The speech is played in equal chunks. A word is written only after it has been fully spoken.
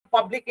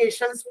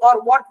publications,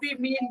 or what we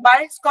mean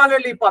by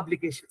scholarly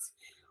publications.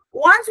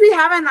 Once we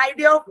have an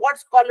idea of what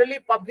scholarly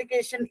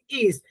publication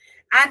is,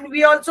 and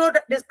we also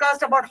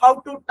discussed about how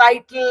to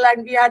title,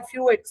 and we had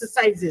few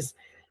exercises.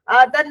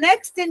 The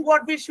next thing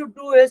what we should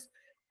do is,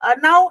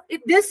 now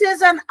this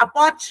is an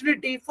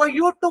opportunity for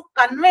you to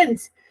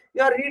convince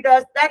your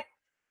readers that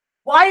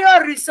why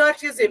your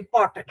research is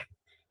important.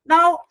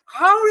 Now,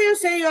 how do you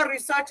say your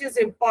research is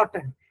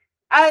important?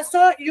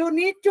 So you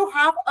need to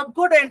have a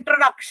good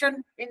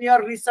introduction in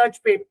your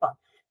research paper.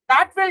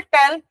 That will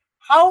tell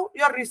how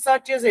your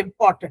research is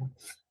important.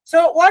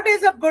 So what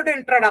is a good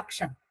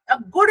introduction? A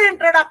good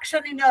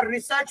introduction in your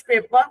research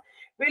paper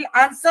will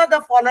answer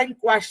the following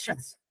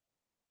questions.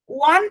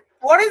 One,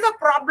 what is the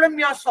problem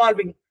you're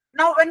solving?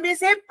 Now, when we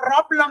say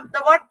problem,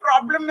 the word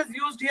problem is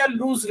used here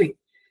loosely.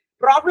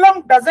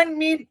 Problem doesn't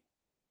mean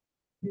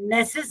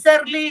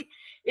necessarily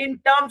in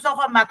terms of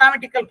a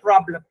mathematical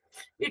problem.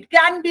 It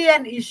can be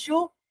an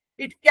issue.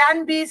 It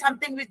can be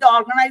something which the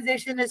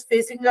organization is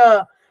facing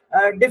a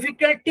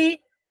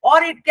difficulty,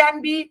 or it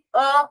can be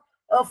a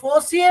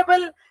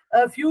foreseeable,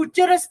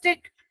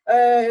 futuristic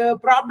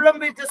problem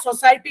which the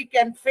society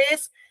can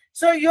face.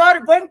 So you are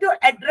going to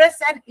address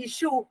an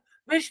issue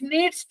which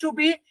needs to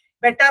be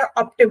better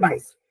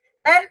optimized.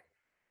 And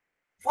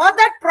for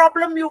that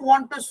problem you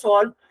want to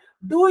solve,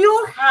 do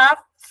you have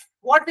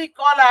what we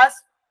call as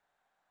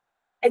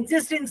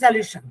existing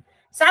solution?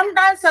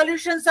 Sometimes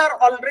solutions are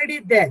already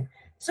there.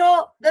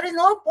 So there is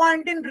no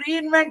point in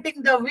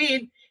reinventing the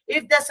wheel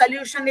if the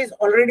solution is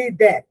already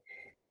there.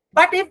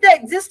 But if the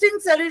existing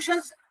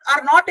solutions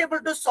are not able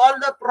to solve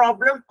the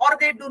problem, or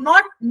they do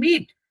not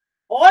meet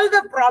all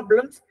the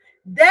problems,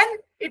 then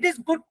it is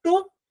good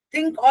to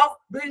think of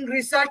doing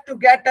research to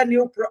get a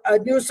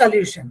new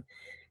solution.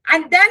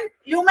 And then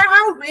you may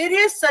have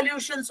various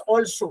solutions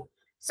also.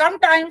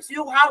 Sometimes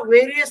you have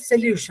various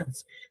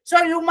solutions.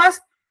 So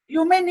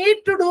you may need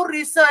to do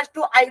research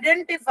to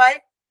identify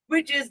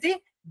which is the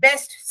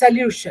best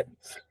solution.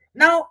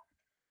 Now,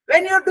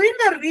 when you're doing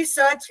the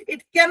research,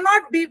 it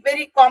cannot be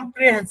very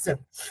comprehensive.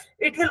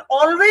 It will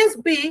always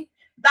be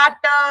that,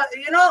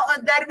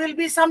 there will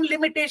be some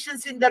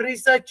limitations in the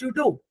research you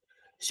do.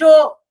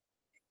 So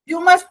you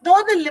must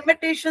know the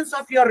limitations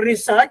of your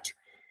research,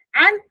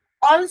 and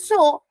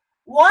also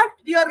what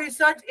your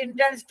research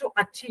intends to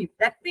achieve.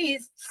 That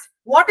means,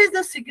 what is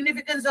the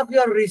significance of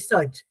your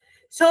research?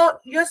 So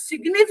your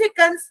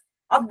significance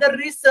of the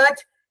research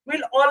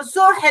will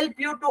also help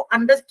you to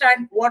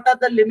understand what are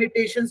the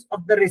limitations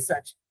of the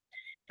research.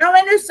 Now,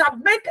 when you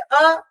submit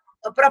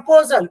a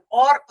proposal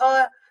or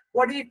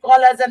what we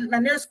call as a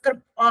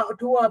manuscript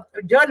to a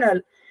journal,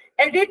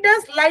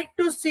 editors like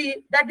to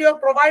see that you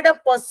provide a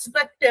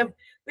perspective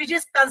which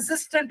is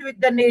consistent with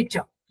the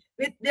nature,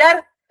 with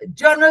their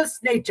journal's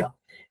nature.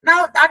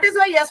 Now, that is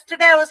why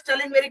yesterday I was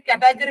telling very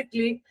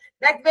categorically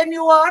that when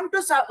you want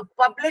to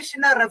publish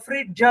in a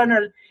refereed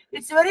journal,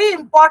 it's very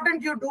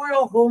important you do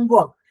your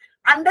homework.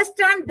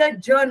 Understand the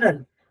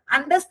journal,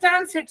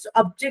 understands its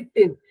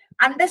objective,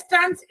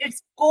 understands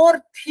its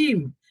core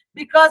theme,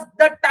 because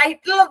the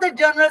title of the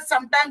journal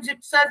sometimes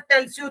itself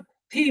tells you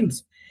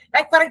themes.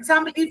 Like, for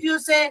example, if you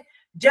say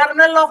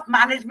Journal of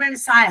Management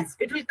Science,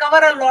 it will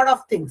cover a lot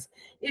of things.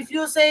 If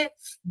you say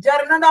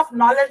Journal of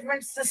Knowledge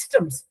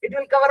Systems, it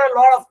will cover a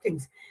lot of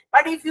things.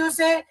 But if you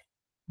say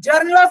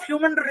Journal of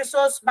Human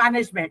Resource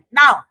Management,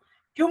 now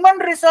human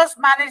resource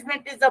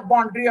management is the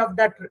boundary of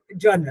that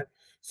journal.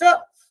 So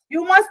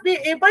you must be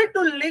able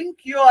to link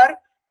your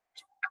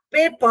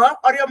paper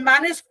or your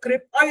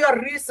manuscript or your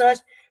research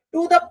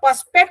to the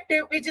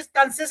perspective which is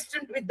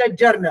consistent with the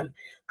journal.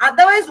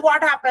 Otherwise,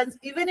 what happens,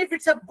 even if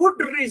it's a good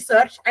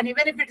research and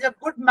even if it's a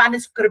good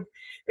manuscript,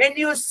 when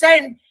you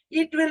send,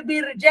 it will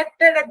be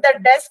rejected at the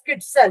desk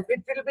itself.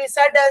 It will be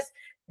said as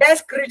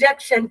desk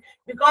rejection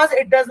because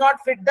it does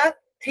not fit the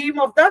theme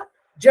of the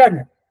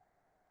journal.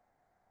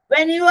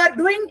 When you are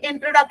doing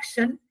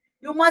introduction,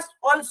 you must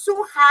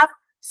also have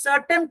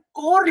certain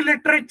core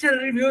literature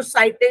review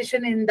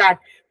citation in that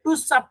to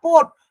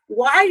support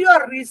why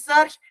your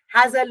research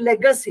has a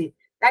legacy.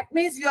 That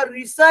means your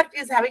research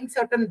is having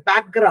certain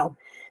background,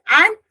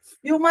 and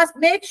you must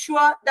make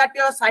sure that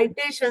your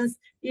citations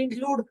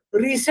include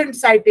recent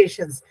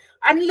citations,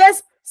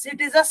 unless it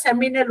is a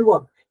seminal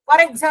work. For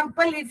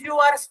example, if you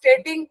are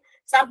stating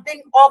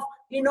something of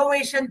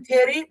innovation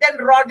theory, then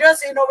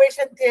Rogers'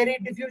 innovation theory,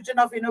 diffusion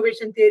of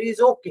innovation theory is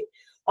okay.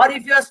 Or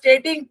if you are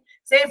stating,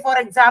 say, for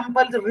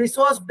example, the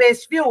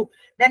resource-based view,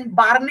 then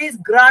Barney's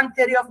grand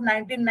theory of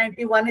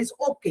 1991 is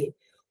okay.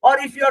 Or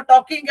if you are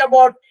talking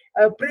about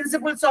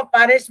principles of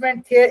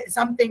management theory,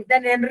 something,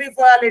 then Henry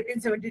Fayol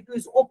 1872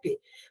 is okay.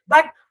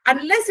 But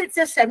unless it's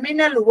a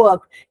seminal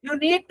work, you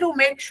need to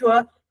make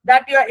sure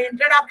that your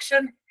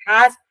introduction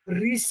has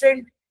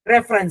recent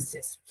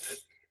references.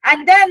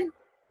 And then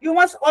you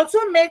must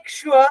also make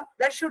sure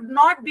there should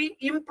not be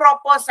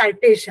improper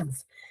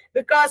citations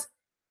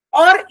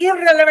or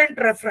irrelevant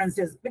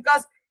references,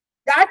 because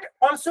that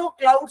also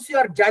clouds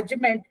your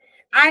judgment,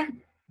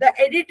 and the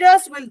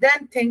editors will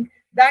then think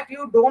that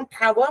you don't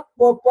have a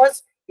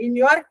purpose in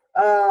your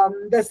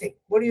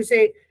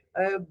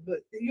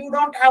you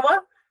don't have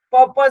a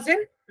purpose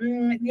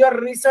in your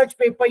research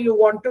paper you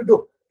want to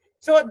do.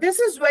 So this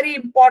is very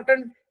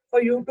important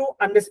for you to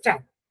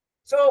understand.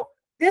 So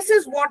this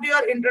is what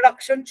your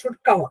introduction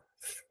should cover.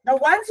 Now,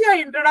 once your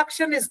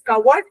introduction is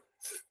covered,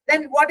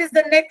 then what is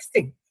the next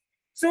thing?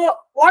 So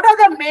what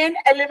are the main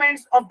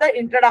elements of the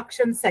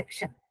introduction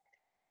section?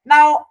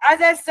 Now,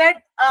 as I said,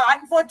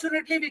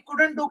 unfortunately, we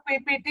couldn't do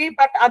PPT,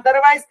 but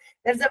otherwise,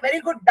 there's a very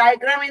good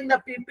diagram in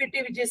the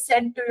PPT which is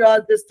sent to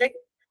your this thing.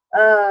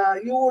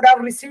 You would have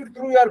received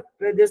through your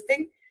this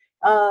thing,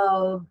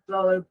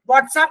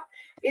 WhatsApp.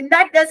 In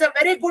that, there's a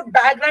very good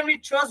diagram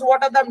which shows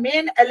what are the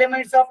main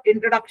elements of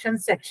introduction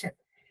section.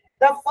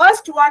 The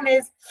first one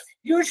is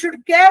you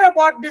should care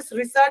about this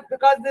research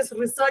because this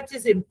research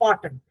is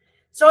important.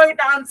 So it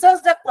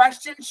answers the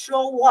question,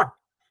 show what.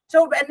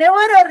 So whenever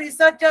a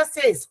researcher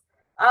says,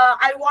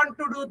 I want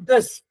to do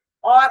this,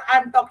 or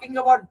I'm talking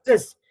about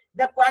this,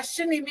 the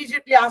question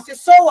immediately asks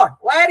is, so what?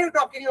 Why are you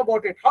talking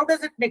about it? How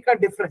does it make a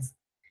difference?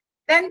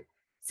 Then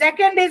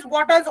second is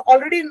what is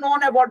already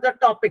known about the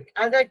topic.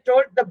 As I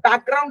told, the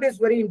background is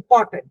very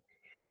important.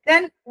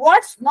 Then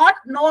what's not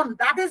known,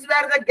 that is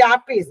where the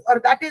gap is,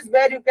 or that is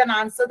where you can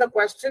answer the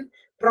question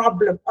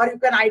problem, or you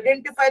can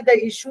identify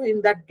the issue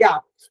in that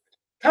gap.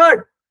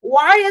 Third,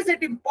 why is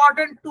it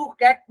important to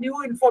get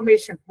new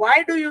information?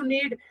 Why do you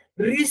need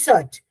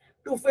research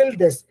to fill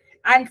this?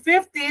 And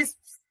fifth is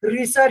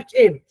research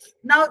aim.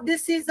 Now,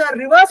 this is a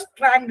reverse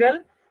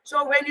triangle.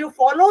 So when you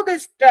follow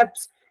these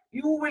steps,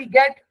 you will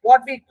get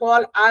what we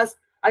call as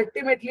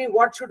ultimately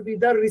what should be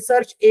the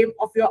research aim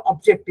of your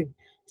objective.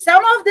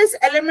 Some of these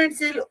elements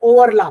will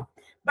overlap,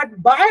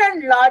 but by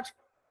and large,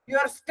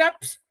 your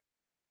steps,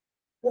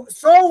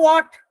 so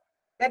what,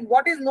 then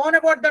what is known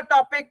about the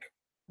topic,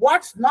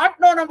 what's not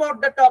known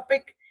about the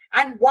topic,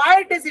 and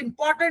why it is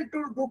important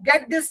to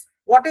get this,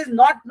 what is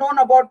not known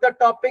about the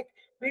topic,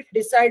 will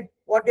decide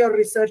what your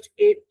research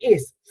aim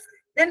is.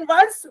 Then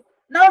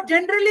now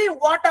generally,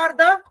 what are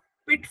the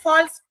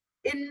pitfalls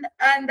in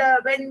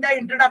the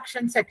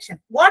introduction section?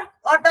 What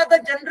are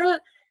the general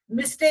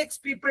mistakes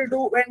people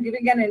do when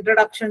giving an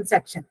introduction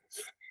section?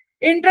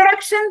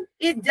 Introduction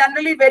is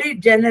generally very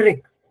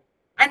generic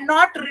and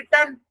not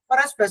written for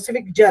a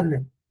specific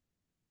journal.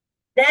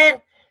 There,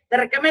 the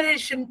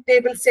recommendation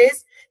table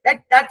says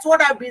that that's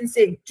what I've been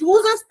saying.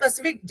 Choose a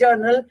specific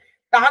journal,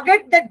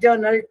 target that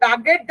journal,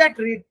 target that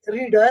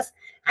readers,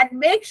 and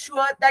make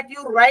sure that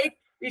you write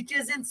which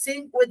is in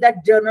sync with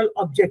that journal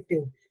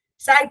objective.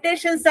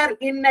 Citations are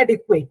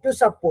inadequate to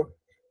support.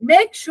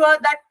 Make sure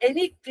that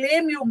any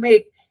claim you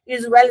make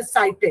is well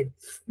cited.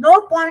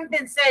 No point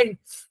in saying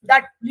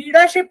that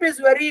leadership is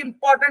very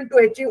important to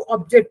achieve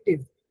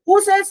objectives.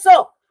 Who says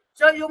so?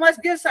 So you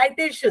must give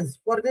citations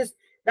for this,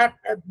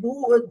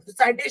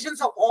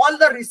 citations of all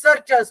the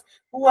researchers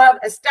who have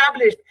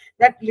established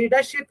that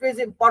leadership is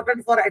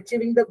important for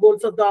achieving the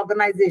goals of the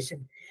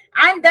organization.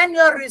 And then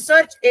your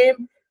research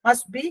aim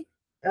must be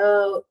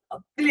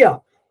clear.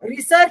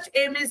 Research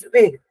aim is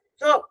vague.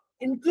 So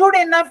include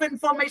enough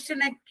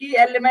information and key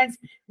elements.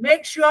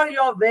 Make sure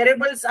your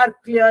variables are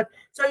clear.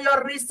 So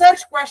your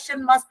research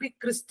question must be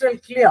crystal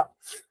clear.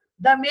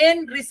 The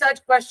main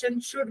research question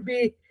should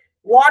be,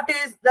 what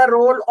is the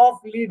role of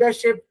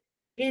leadership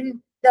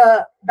in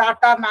the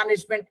data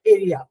management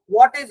area?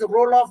 What is the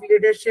role of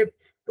leadership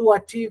to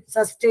achieve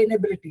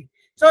sustainability?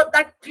 So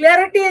that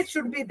clarity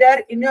should be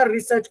there in your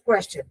research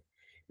question.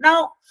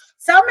 Now,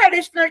 some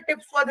additional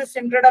tips for this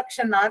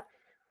introduction are,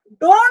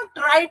 don't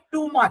write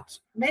too much.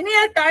 Many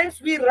a times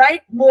we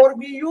write more,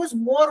 we use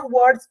more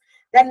words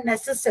than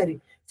necessary.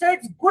 So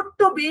it's good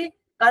to be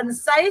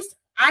concise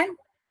and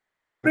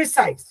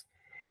precise.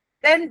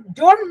 Then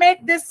don't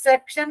make this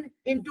section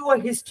into a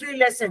history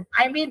lesson.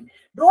 I mean,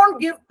 don't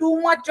give too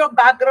much of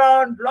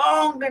background,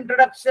 long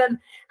introduction,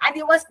 and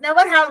you must never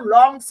have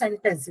long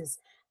sentences.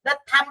 The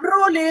thumb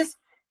rule is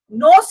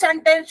no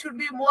sentence should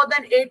be more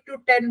than 8 to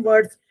 10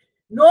 words.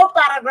 No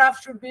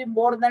paragraph should be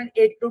more than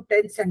 8 to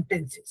 10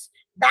 sentences.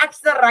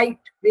 That's the right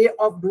way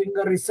of doing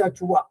a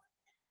research work.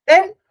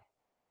 Then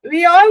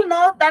we all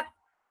know that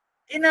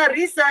in a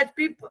research,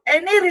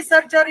 any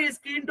researcher is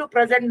keen to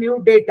present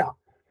new data.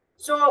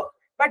 So,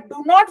 but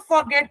do not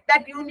forget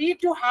that you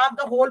need to have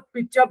the whole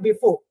picture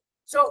before.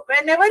 So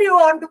whenever you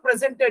want to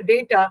present a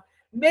data,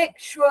 make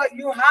sure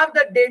you have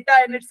the data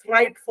in its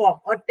right form,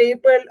 a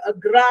table, a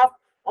graph,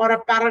 or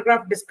a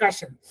paragraph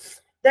discussion.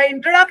 The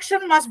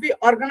introduction must be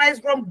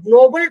organized from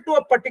global to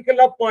a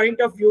particular point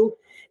of view,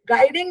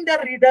 guiding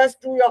the readers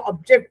to your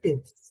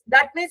objectives.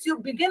 That means you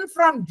begin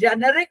from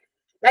generic,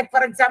 like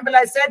for example,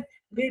 I said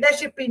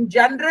leadership in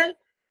general,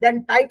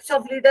 then types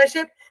of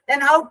leadership,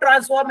 then how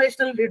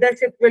transformational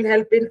leadership will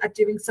help in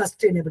achieving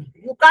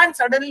sustainability. You can't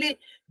suddenly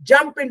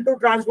jump into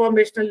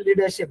transformational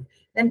leadership.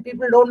 Then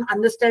people don't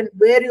understand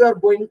where you are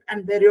going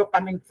and where you're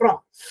coming from.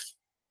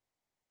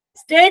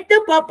 State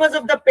the purpose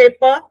of the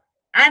paper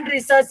and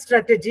research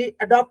strategy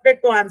adopted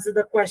to answer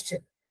the question.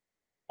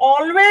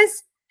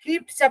 Always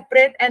keep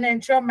separate and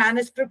ensure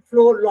manuscript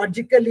flow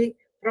logically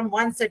from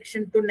one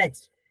section to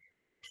next.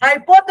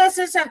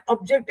 Hypothesis and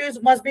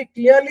objectives must be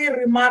clearly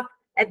remarked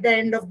at the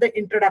end of the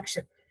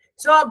introduction.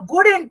 So a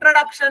good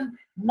introduction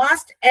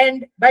must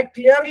end by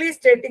clearly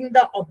stating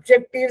the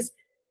objectives,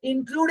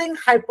 including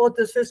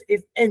hypothesis,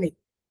 if any.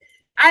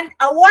 And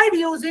avoid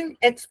using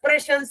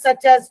expressions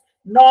such as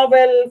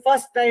novel,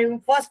 first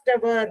time, first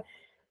ever,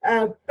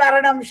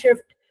 paradigm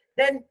shift.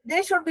 Then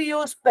they should be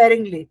used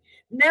sparingly.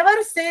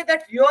 Never say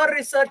that your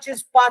research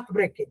is path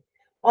breaking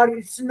or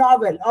it's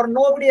novel or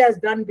nobody has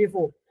done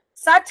before.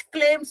 Such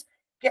claims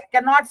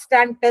cannot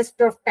stand test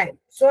of time.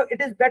 So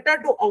it is better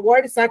to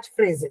avoid such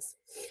phrases.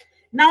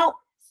 Now,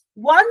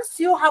 once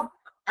you have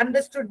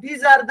understood,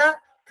 these are the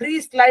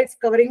 3 slides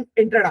covering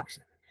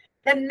introduction.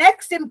 The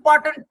next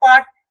important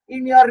part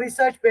in your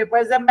research paper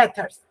is the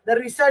methods, the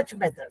research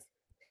methods.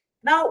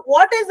 Now,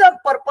 what is the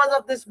purpose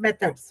of these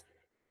methods?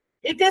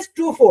 It is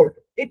twofold.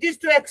 It is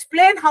to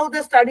explain how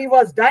the study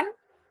was done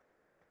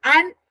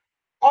and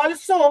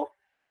also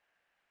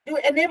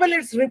to enable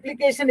its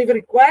replication if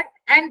required,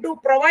 and to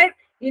provide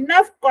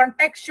enough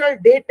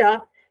contextual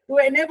data to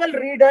enable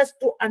readers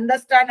to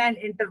understand and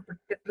interpret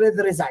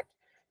the result.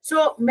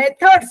 So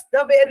methods,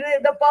 the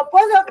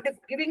purpose of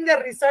giving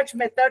the research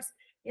methods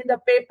in the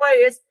paper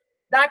is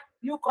that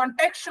you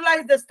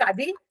contextualize the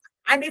study,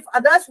 and if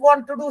others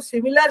want to do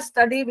similar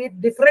study with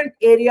different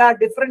area,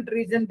 different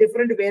region,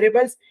 different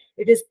variables,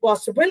 it is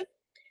possible.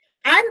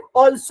 And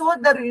also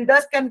the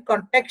readers can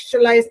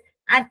contextualize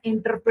and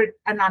interpret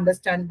and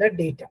understand the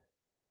data.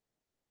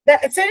 The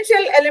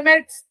essential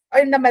elements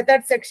in the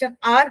method section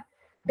are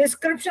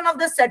description of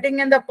the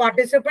setting and the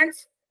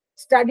participants,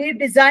 study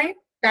design,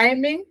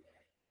 timing,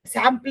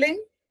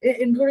 sampling,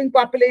 including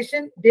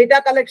population,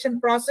 data collection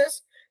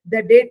process,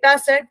 the data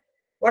set,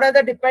 what are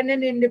the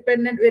dependent,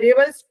 independent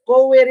variables,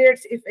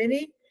 covariates, if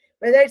any,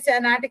 whether it's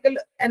an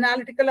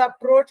analytical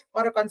approach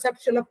or a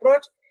conceptual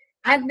approach,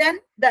 and then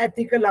the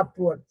ethical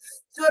approach.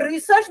 So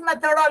research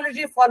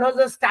methodology follows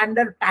a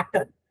standard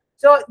pattern.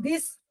 So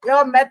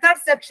your method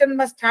section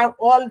must have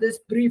all this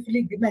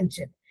briefly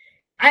mentioned.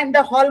 And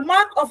the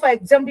hallmark of an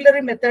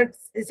exemplary method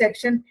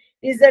section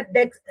is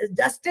the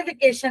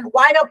justification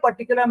why a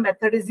particular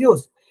method is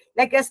used.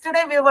 Like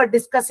yesterday, we were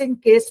discussing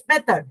case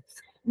method.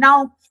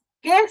 Now,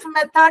 case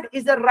method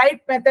is the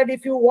right method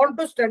if you want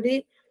to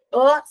study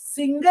a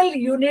single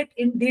unit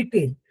in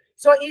detail.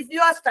 So if you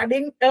are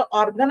studying an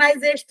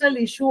organizational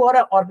issue or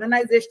an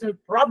organizational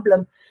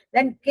problem,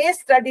 then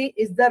case study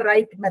is the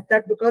right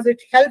method because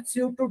it helps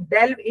you to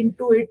delve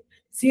into it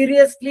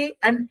seriously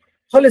and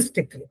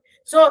holistically.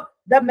 So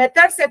the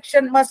method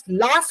section must,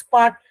 last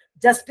part,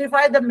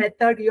 justify the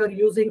method you're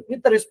using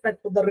with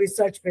respect to the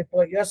research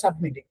paper you're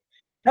submitting.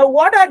 Now,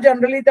 what are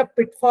generally the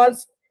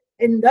pitfalls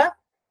in the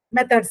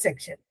method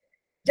section?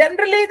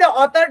 Generally, the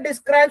author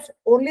describes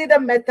only the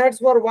methods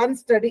for one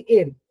study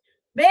aim.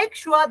 Make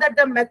sure that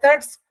the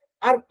methods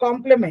are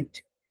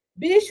complement.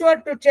 Be sure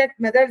to check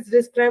methods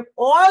describe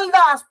all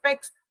the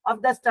aspects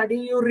of the study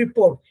you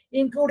report,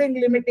 including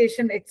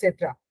limitation,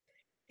 etc.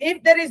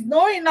 If there is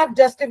no enough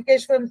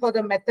justification for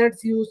the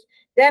methods used,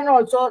 then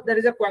also there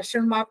is a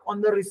question mark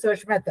on the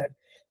research method.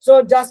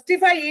 So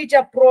justify each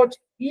approach,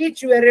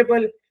 each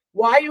variable,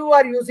 why you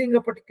are using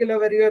a particular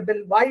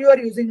variable, why you are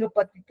using a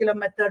particular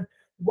method,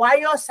 why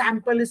your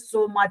sample is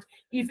so much.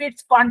 If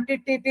it's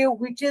quantitative,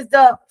 which is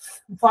the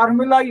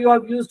formula you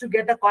have used to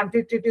get a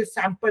quantitative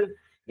sample.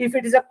 If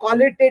it is a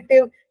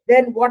qualitative,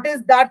 then what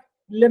is that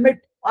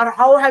limit, or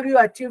how have you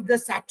achieved the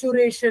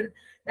saturation?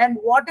 Then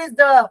what is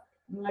the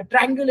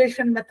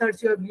triangulation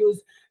methods you have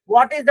used?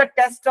 What is the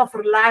test of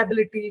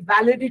reliability,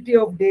 validity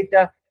of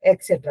data,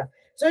 etc.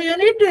 So you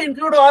need to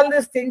include all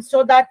these things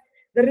so that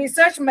the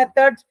research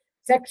methods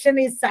section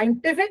is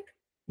scientific,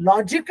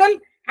 logical,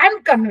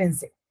 and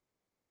convincing.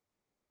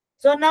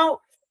 So now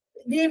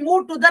we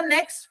move to the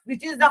next,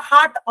 which is the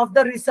heart of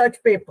the research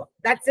paper.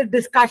 That's a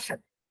discussion.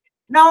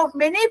 Now,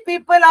 many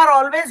people are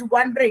always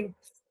wondering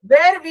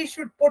where we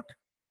should put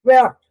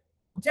where.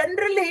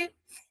 Generally,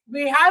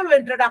 we have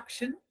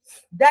introduction,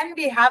 then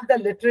we have the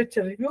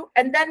literature review,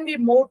 and then we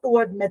move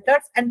towards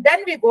methods, and then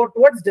we go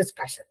towards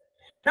discussion.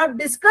 Now,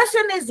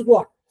 discussion is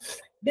what?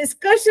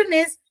 Discussion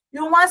is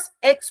you must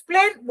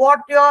explain what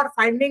your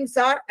findings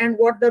are and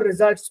what the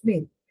results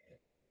mean.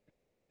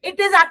 It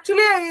is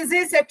actually an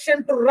easy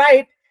section to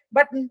write,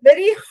 but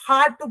very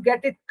hard to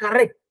get it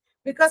correct,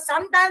 because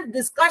sometimes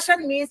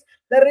discussion means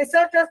the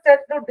researchers tend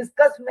to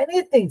discuss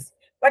many things,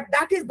 but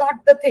that is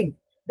not the thing.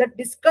 The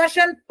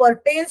discussion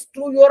pertains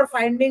to your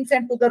findings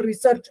and to the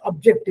research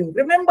objective.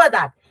 Remember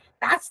that.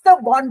 That's the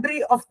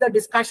boundary of the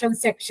discussion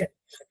section.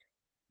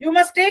 You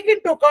must take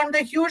into account the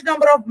huge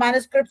number of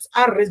manuscripts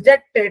are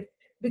rejected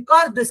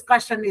because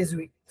discussion is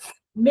weak.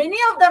 Many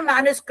of the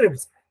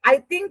manuscripts, I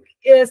think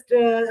a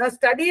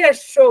study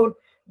has shown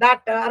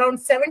that around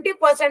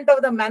 70%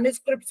 of the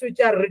manuscripts which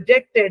are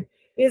rejected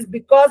is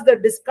because the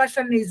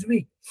discussion is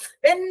weak.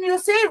 When you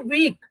say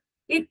weak,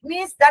 it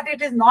means that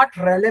it is not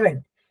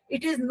relevant.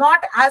 It is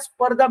not as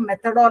per the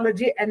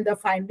methodology and the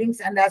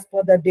findings and as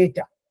per the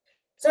data.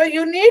 So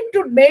you need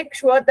to make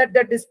sure that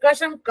the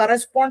discussion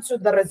corresponds to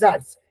the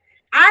results.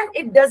 And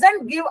it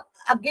doesn't give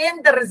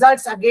again the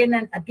results again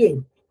and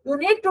again. You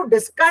need to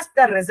discuss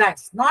the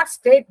results, not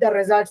state the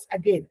results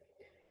again.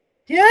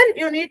 Here,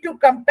 you need to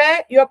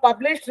compare your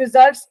published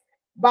results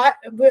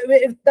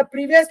with the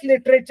previous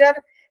literature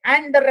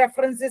and the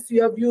references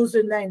you have used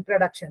in the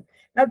introduction.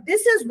 Now,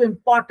 this is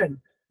important.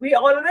 We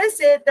always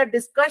say the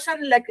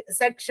discussion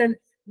section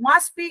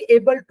must be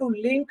able to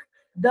link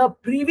the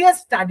previous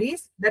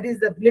studies, that is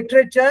the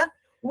literature,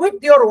 with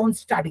your own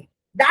study.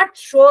 That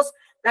shows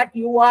that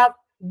you have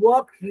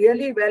worked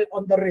really well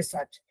on the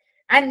research.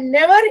 And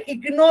never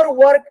ignore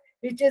work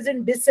which is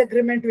in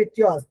disagreement with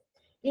yours.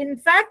 In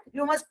fact,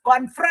 you must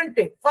confront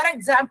it. For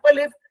example,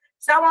 if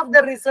some of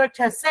the research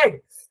has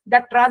said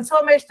that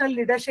transformational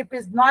leadership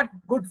is not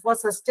good for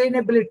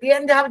sustainability,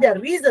 and they have their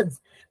reasons.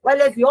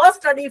 Well, if your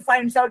study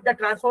finds out that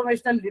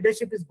transformational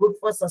leadership is good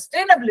for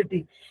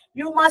sustainability,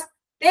 you must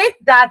take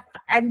that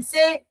and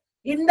say,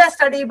 in the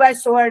study by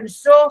so and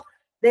so,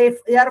 their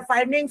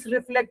findings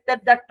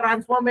reflected that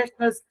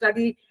transformational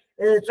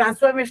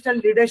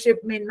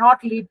leadership may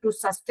not lead to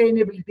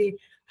sustainability.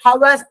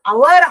 However,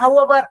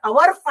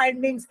 our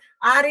findings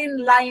are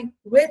in line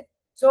with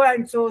so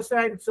and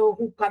so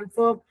who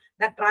confirm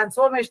that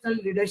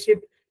transformational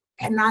leadership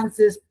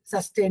enhances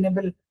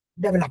sustainable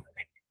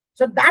development.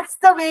 So that's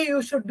the way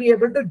you should be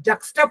able to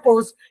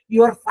juxtapose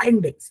your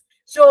findings.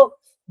 So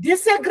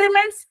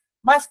disagreements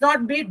must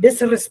not be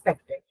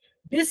disrespected.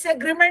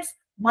 Disagreements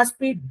must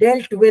be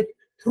dealt with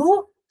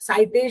through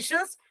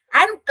citations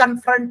and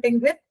confronting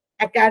with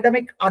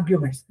academic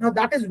arguments. Now,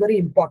 that is very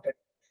important.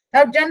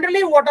 Now,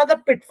 generally, what are the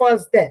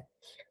pitfalls there?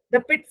 The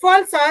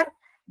pitfalls are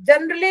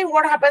generally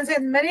what happens is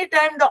many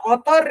times the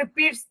author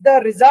repeats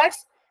the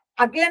results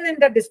again in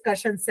the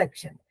discussion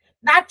section.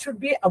 That should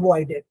be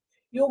avoided.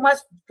 You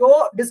must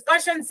go,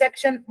 discussion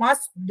section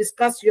must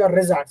discuss your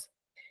results.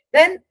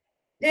 Then,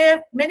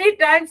 many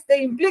times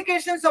the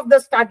implications of the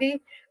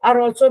study are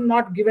also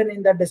not given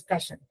in the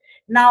discussion.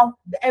 Now,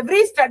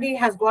 every study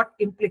has got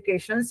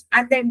implications,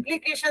 and the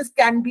implications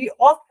can be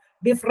of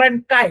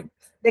different kinds.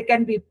 They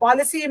can be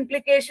policy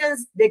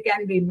implications, they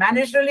can be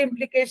managerial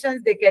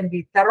implications, they can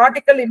be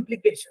theoretical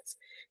implications.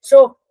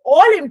 So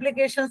all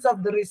implications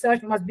of the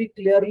research must be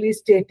clearly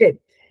stated.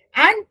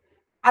 And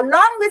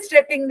along with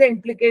stating the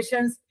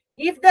implications,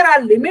 if there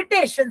are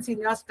limitations in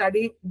your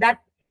study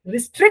that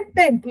restrict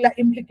the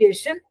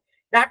implication,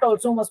 that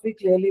also must be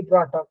clearly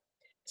brought up.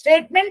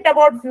 Statement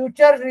about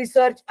future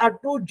research are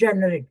too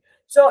generic.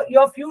 So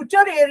your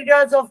future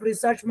areas of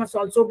research must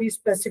also be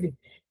specific.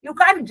 You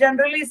can't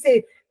generally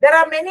say there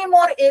are many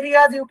more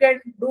areas you can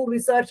do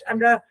research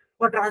under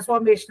for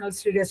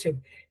transformational leadership.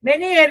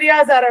 Many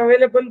areas are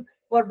available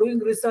for doing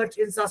research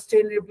in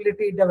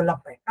sustainability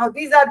development. Now,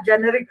 these are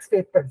generic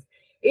statements.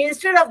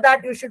 Instead of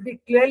that, you should be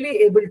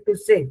clearly able to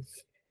say,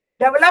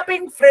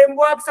 developing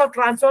frameworks of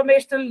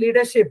transformational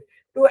leadership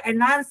to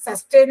enhance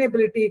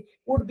sustainability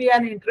would be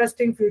an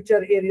interesting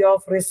future area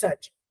of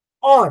research.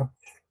 Or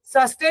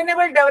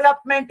sustainable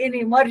development in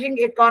emerging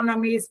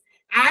economies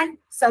and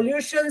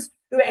solutions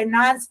to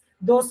enhance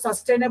those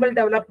sustainable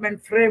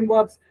development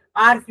frameworks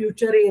are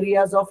future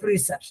areas of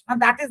research.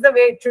 And that is the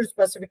way it should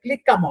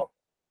specifically come out.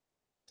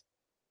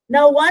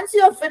 Now, once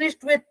you are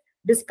finished with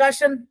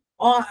discussion,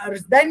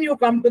 then you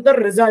come to the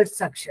results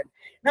section.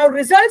 Now,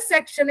 results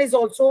section is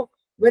also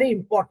very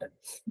important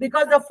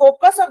because the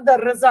focus of the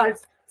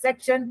results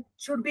section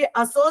should be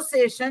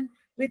association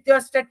with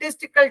your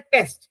statistical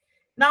test.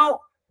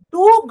 Now,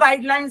 two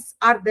guidelines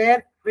are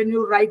there when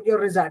you write your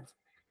results.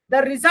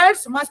 The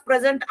results must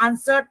present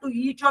answer to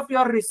each of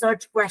your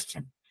research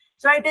questions.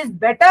 So it is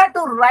better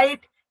to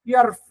write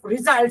your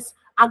results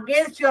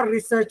against your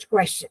research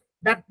question.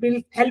 That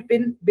will help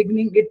in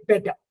beginning it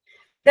better.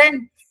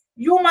 Then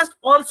you must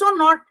also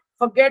not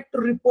forget to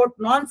report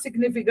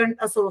non-significant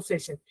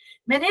association.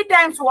 Many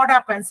times what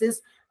happens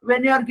is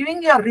when you are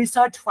giving your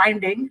research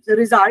findings, the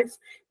results,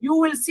 you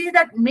will see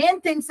that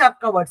main things are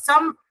covered.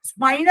 Some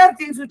minor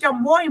things which are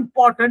more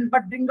important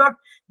but bring out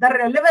the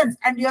relevance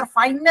and your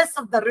fineness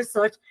of the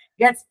research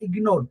gets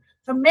ignored.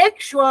 So make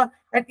sure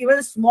that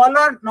even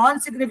smaller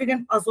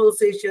non-significant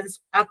associations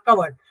are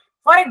covered.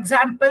 For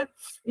example,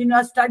 in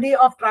a study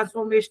of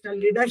transformational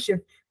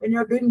leadership, when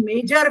you're doing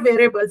major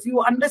variables,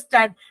 you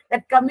understand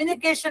that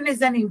communication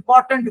is an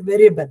important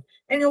variable.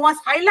 And you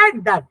must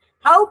highlight that,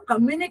 how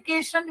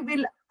communication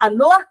will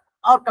alone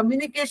or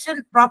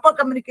proper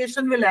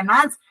communication will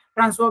enhance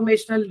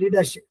transformational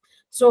leadership.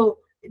 So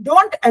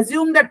don't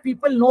assume that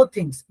people know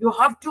things. You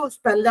have to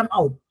spell them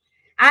out.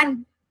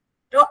 And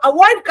to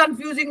avoid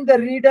confusing the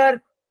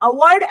reader,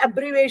 avoid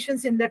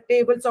abbreviations in the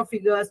tables or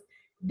figures,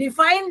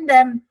 define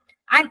them.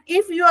 And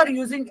if you are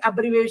using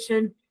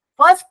abbreviation,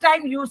 first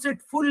time use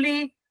it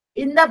fully.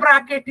 In the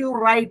bracket, you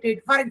write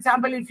it. For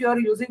example, if you are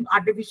using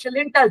artificial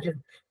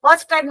intelligence,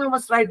 first time you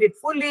must write it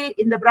fully.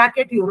 In the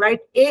bracket, you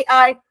write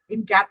AI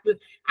in capital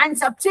and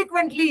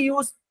subsequently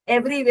use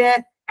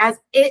everywhere as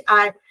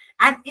AI.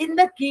 And in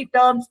the key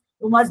terms,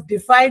 you must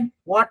define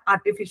what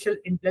artificial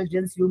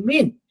intelligence you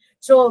mean,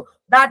 so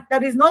that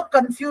there is no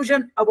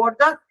confusion about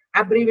the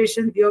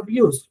abbreviation you have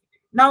used.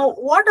 Now,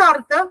 what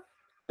are the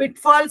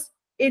pitfalls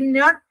in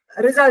your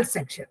results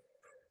section?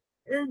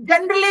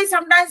 Generally,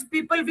 sometimes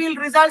people feel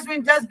results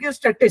mean just give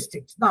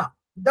statistics. Now,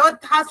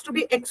 that has to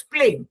be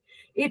explained.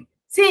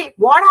 See,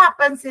 what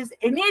happens is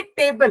any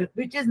table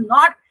which is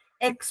not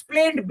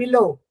explained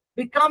below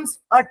becomes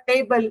a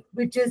table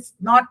which is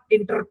not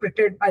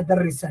interpreted by the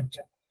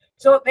researcher.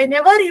 So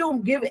whenever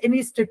you give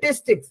any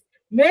statistics,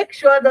 make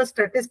sure the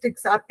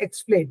statistics are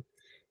explained.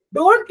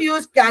 Don't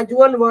use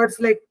casual words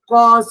like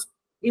cause,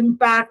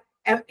 impact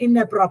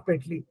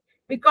inappropriately.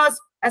 Because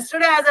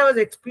yesterday, as I was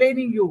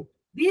explaining you,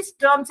 these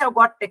terms have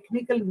got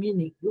technical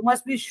meaning. You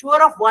must be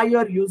sure of why you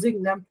are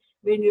using them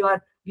when you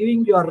are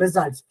giving your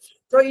results.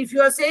 So if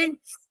you are saying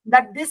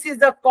that this is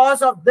the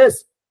cause of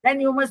this, then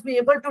you must be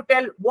able to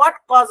tell what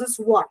causes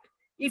what.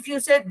 If you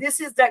say this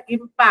is the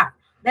impact,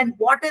 then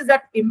what is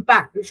that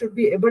impact? You should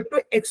be able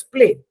to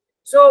explain.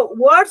 So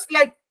words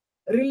like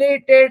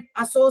related,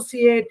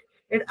 associate,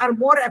 are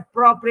more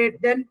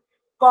appropriate than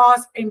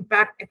cause,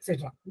 impact,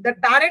 etc. The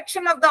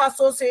direction of the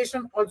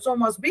association also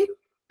must be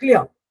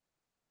clear.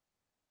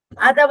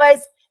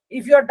 Otherwise,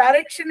 if your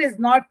direction is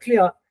not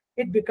clear,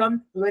 it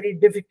becomes very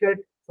difficult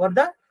for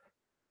the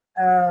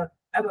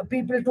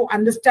people to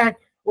understand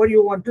what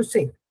you want to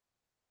say.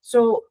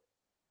 So,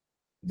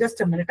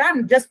 just a minute.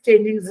 I'm just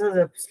changing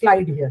the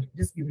slide here.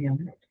 Just give me a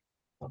minute.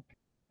 Okay.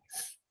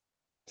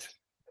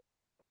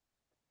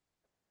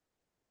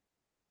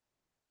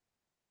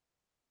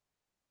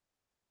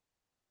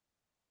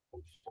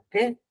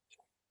 Okay.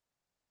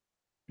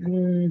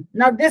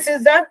 Now, this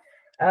is the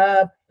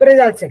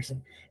result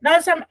section. Now,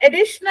 some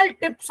additional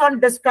tips on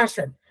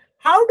discussion.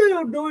 How do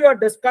you do your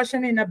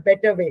discussion in a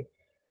better way?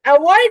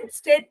 Avoid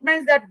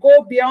statements that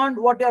go beyond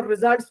what your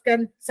results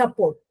can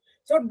support.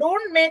 So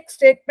don't make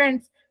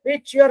statements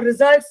which your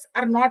results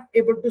are not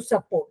able to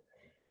support.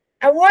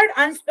 Avoid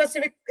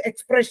unspecific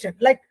expression,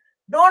 like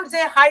don't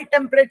say high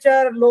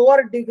temperature,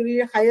 lower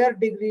degree, higher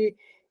degree.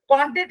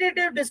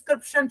 Quantitative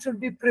description should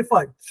be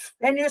preferred.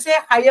 When you say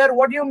higher,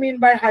 what do you mean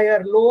by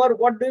higher? Lower,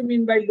 what do you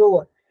mean by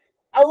lower?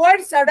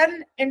 Avoid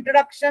sudden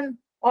introduction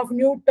of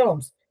new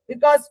terms,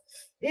 because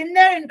in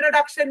the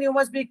introduction you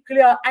must be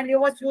clear and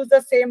you must use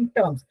the same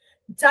terms.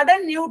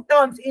 Sudden new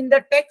terms in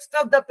the text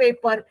of the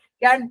paper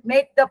can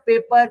make the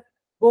paper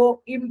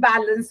go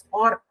imbalanced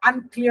or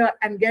unclear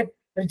and get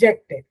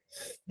rejected.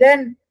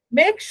 Then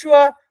make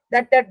sure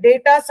that the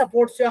data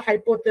supports your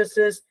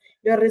hypothesis,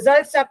 your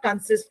results are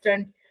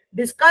consistent,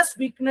 discuss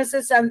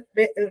weaknesses and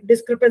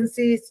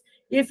discrepancies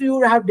if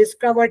you have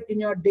discovered in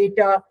your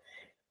data.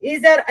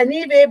 Is there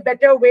any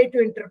better way to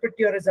interpret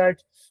your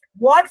results?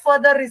 What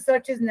further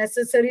research is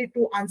necessary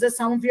to answer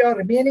some of your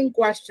remaining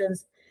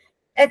questions?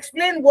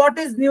 Explain what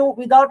is new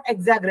without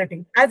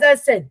exaggerating. As I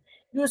said,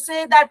 you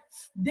say that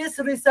this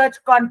research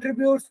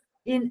contributes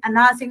in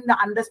enhancing the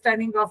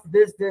understanding of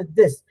this.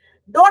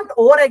 Don't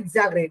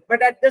over-exaggerate,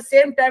 but at the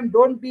same time,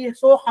 don't be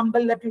so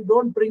humble that you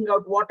don't bring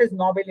out what is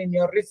novel in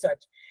your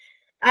research.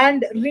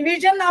 And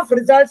revision of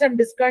results and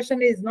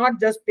discussion is not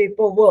just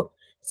paperwork.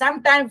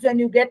 Sometimes when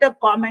you get a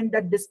comment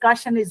that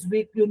discussion is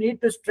weak, you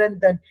need to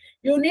strengthen.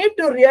 You need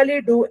to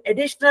really do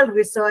additional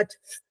research,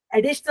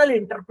 additional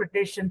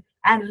interpretation,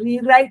 and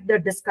rewrite the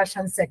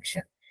discussion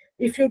section.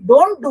 If you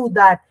don't do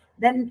that,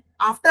 then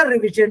after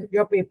revision,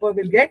 your paper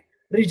will get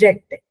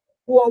rejected.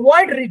 To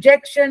avoid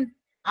rejection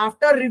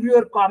after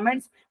reviewer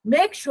comments,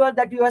 make sure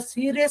that you are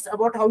serious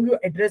about how you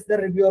address the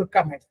reviewer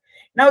comments.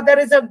 Now, there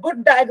is a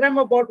good diagram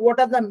about what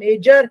are the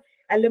major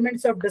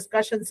elements of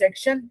discussion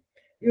section.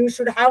 You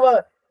should have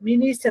a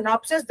mini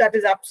synopsis, that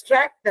is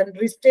abstract, then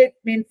restate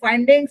main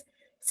findings,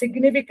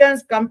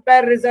 significance,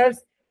 compare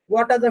results,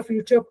 what are the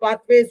future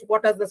pathways,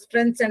 what are the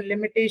strengths and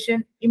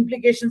limitations,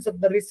 implications of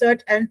the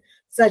research, and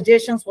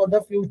suggestions for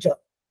the future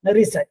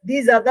research.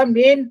 These are the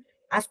main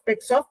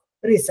aspects of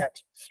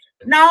research.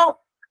 Now,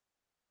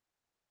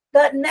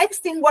 the next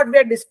thing what we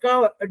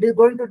are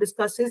going to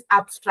discuss is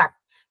abstract.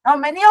 Now,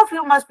 many of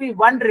you must be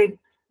wondering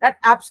that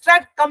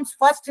abstract comes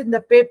first in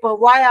the paper.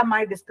 Why am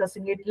I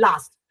discussing it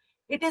last?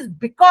 It is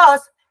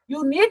because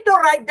you need to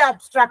write the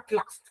abstract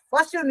last.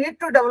 First, you need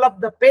to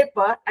develop the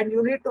paper and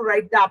you need to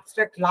write the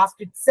abstract last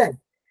itself.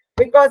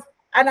 Because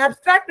an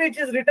abstract which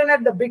is written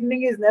at the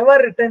beginning is never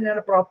written in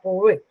a proper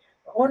way.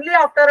 Only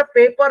after a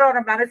paper or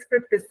a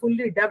manuscript is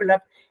fully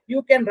developed,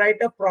 you can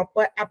write a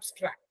proper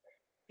abstract.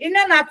 In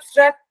an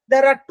abstract,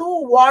 there are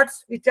two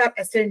words which are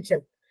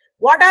essential.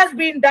 What has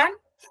been done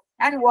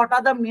and what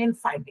are the main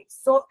findings.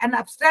 So an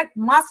abstract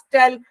must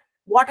tell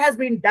what has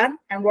been done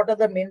and what are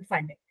the main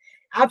findings.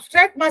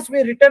 Abstract must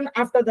be written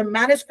after the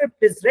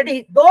manuscript is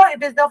ready, though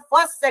it is the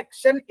first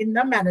section in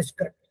the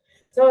manuscript.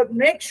 So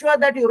make sure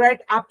that you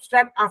write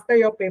abstract after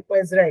your paper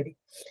is ready.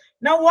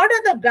 Now, what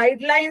are the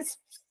guidelines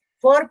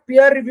for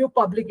peer review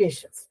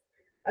publications?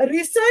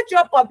 Research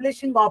your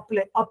publishing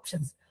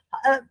options.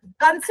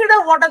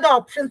 Consider what are the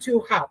options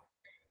you have.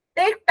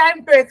 Take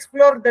time to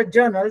explore the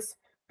journals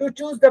to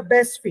choose the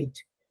best fit.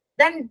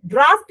 Then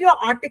draft your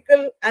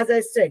article, as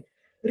I said.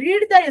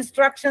 Read the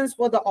instructions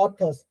for the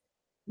authors.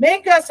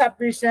 Make your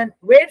submission,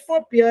 wait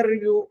for peer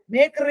review,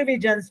 make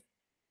revisions.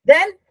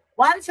 Then,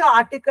 once your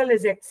article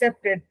is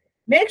accepted,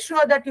 make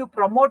sure that you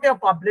promote your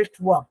published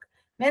work.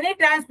 Many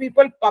times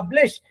people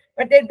publish,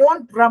 but they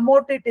don't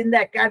promote it in the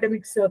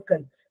academic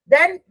circle.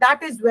 Then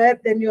that is where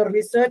then your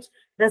research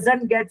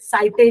doesn't get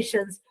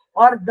citations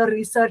or the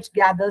research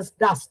gathers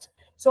dust.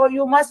 So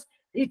you must,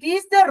 it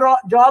is the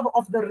job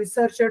of the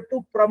researcher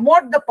to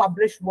promote the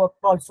published work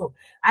also.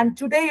 And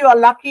today you are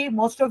lucky,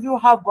 most of you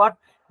have got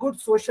good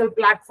social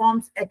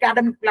platforms,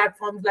 academic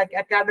platforms like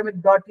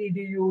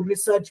academic.edu,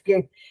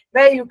 ResearchGate,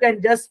 where you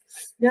can just,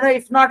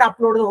 if not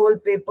upload the whole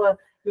paper,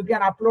 you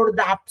can upload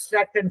the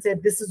abstract and say,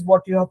 this is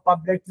what you have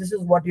published, this is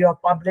what you have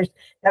published.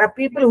 There are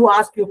people who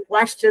ask you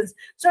questions.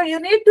 So you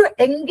need to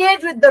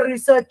engage with the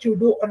research you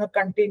do on a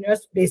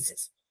continuous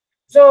basis.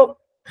 So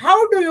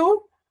how do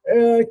you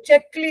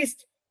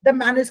checklist the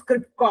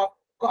manuscript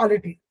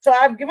quality? So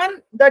I've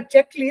given the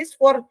checklist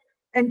for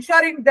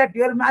ensuring that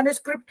your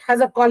manuscript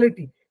has a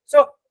quality.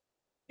 So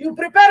you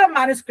prepare a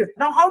manuscript.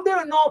 Now, how do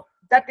you know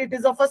that it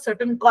is of a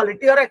certain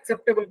quality or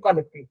acceptable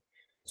quality?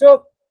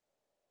 So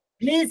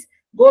please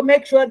go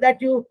make sure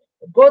that you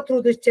go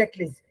through this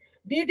checklist.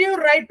 Did you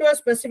write to a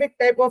specific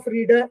type of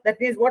reader?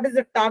 That is, what is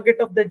the target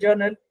of the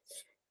journal?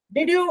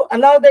 Did you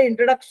allow the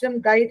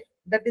introduction guide?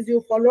 That is,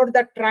 you followed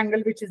that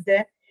triangle which is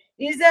there.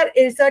 Is there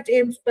a research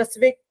aim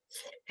specific?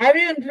 Have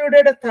you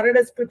included a thorough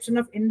description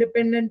of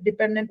independent,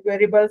 dependent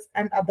variables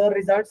and other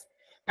results?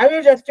 Have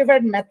you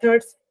justified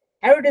methods?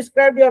 Have you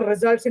described your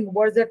results in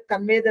words that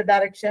convey the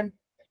direction?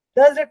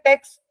 Does the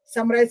text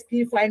summarize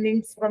key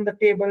findings from the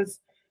tables?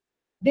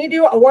 Did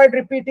you avoid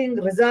repeating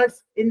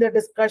results in the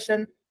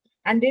discussion?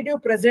 And did you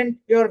present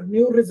your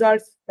new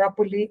results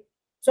properly?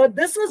 So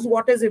this is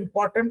what is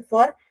important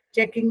for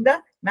checking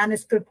the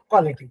manuscript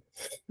quality.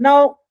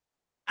 Now,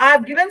 I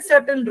have given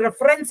certain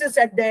references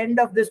at the end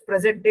of this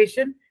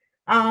presentation.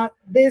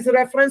 These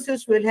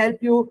references will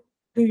help you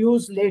to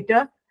use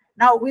later.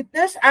 Now, with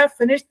this, I have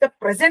finished the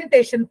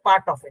presentation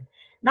part of it.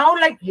 Now,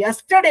 like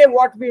yesterday,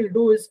 what we'll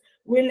do is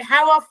we'll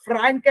have a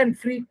frank and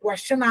free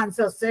question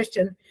answer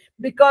session,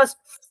 because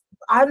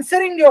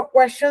answering your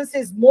questions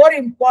is more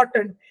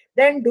important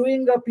than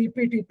doing a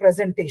PPT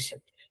presentation.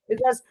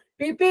 Because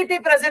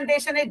PPT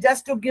presentation is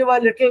just to give a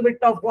little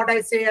bit of what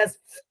I say as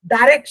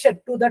direction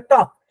to the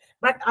talk,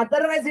 but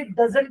otherwise it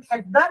doesn't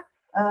have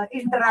the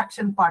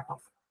interaction part of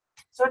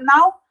it. So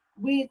now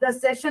the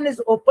session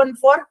is open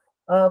for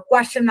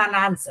question and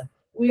answer.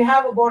 We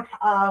have about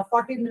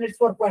 40 minutes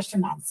for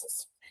question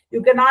answers.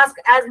 You can ask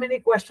as many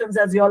questions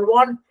as you all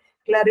want,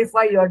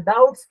 clarify your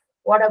doubts,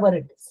 whatever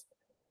it is.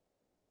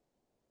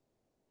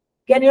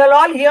 Can you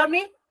all hear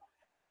me?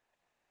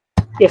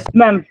 Yes,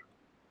 ma'am.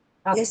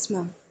 Yes,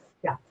 ma'am.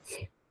 Yeah.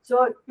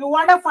 So you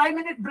want a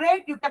 5-minute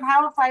break? You can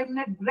have a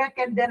 5-minute break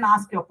and then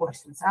ask your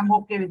questions. I'm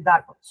okay with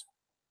that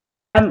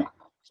also.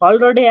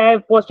 Already I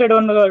have posted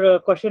on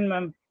the question,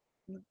 ma'am.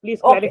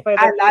 Please clarify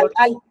that.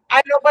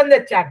 I'll open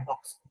the chat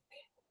box.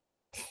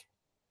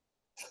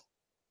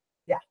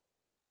 Yeah.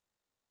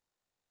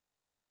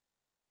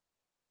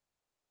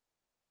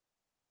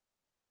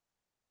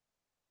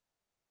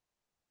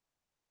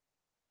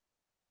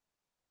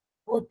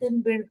 Both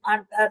in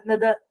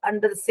another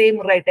under the same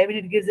right. I mean,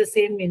 it gives the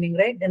same meaning,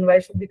 right? Then why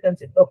should we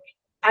consider? Okay.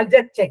 I'll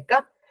just check.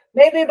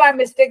 Maybe by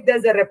mistake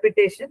there's a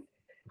repetition.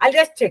 I'll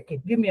just check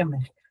it. Give me a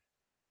minute.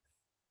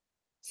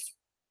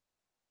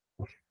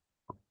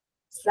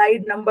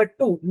 Slide number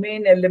 2,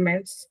 main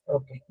elements.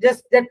 Okay.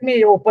 Just let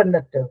me open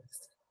the terms.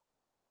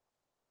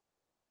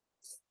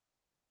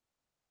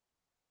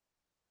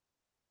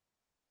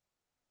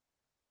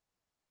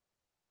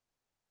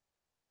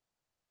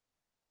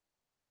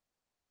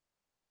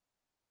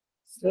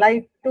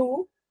 Slide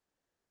 2,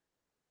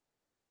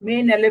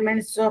 main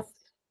elements of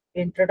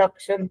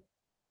introduction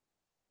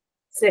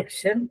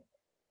section.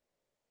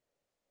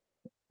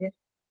 Okay.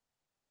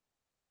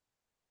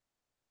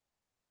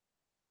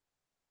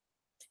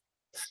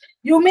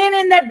 You mean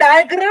in the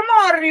diagram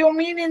or you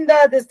mean in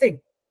this thing?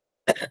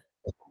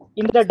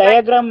 In the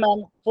diagram,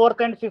 ma'am,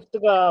 4th and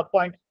 5th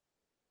point.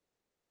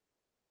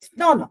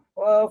 No.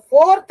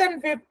 4th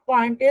and 5th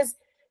point is,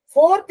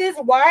 4th is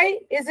why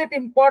is it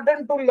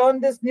important to learn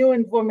this new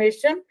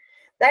information?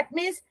 That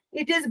means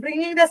it is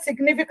bringing the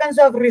significance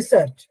of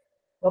research.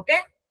 Okay?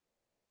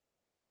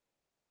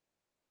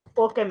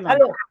 Okay, ma'am.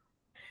 Hello.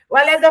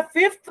 Well, as the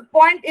 5th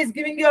point is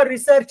giving you a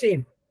research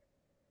aim.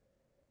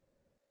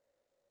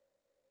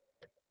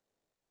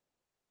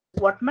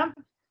 What, ma'am?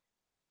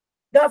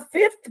 The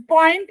 5th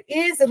point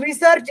is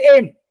research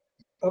aim.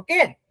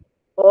 Okay?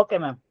 Okay,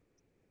 ma'am.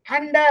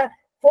 And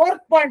 4th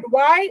point,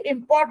 why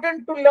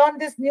important to learn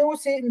this new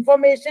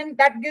information?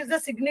 That gives the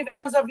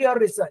significance of your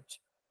research.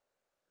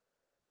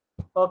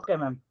 Okay,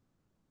 ma'am.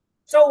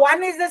 So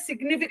one is the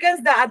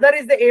significance, the other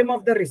is the aim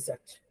of the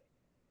research.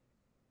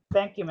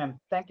 Thank you, ma'am.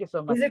 Thank you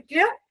so much. Is it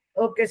clear?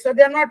 Okay, so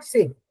they're not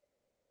same.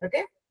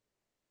 Okay?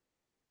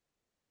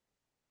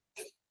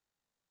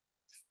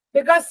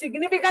 Because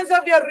significance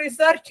of your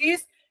research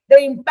is the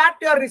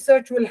impact your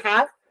research will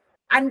have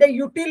and the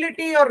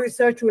utility your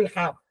research will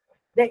have.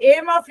 The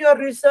aim of your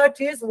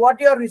research is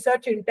what your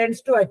research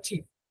intends to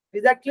achieve.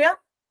 Is that clear?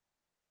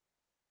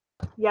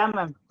 Yeah,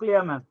 ma'am.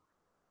 Clear, ma'am.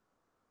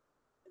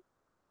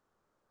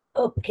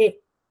 Okay.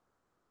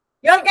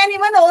 You all can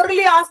even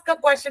orally ask a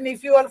question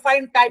if you all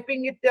find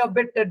typing it a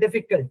bit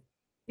difficult.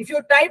 If you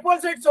type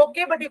also, it's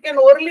okay, but you can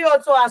orally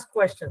also ask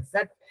questions.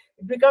 That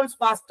it becomes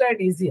faster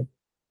and easier.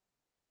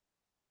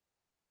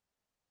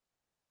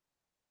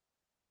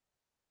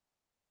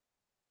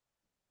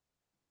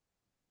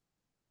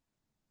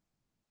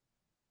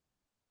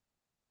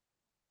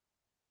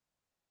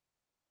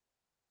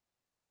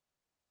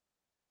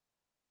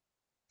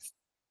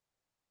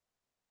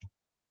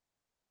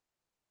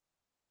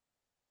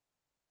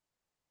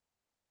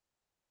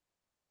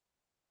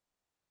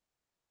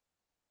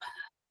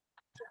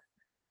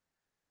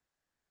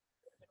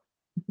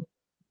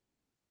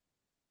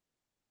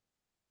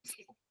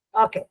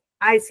 Okay.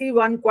 I see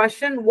one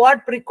question.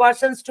 What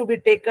precautions to be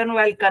taken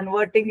while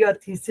converting your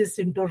thesis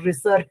into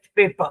research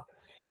paper?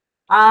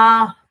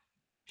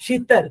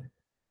 Sheetal.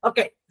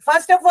 Okay.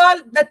 First of all,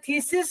 the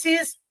thesis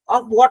is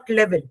of what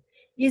level?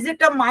 Is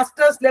it a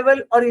master's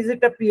level or is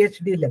it a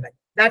PhD level?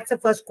 That's the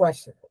first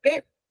question.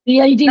 Okay.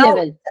 PhD Now,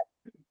 level.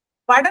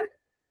 pardon?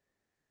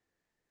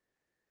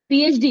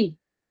 PhD.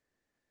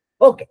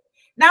 Okay.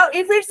 Now,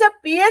 if it's a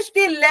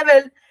PhD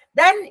level,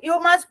 then you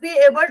must be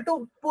able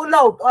to pull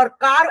out or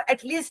carve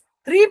at least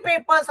 3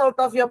 papers out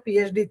of your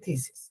PhD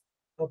thesis.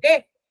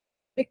 Okay.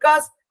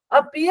 Because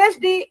a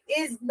PhD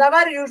is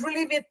never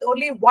usually with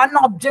only one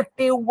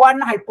objective, one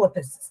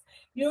hypothesis.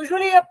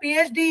 Usually a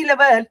PhD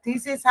level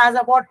thesis has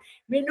about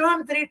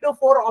minimum 3 to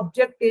 4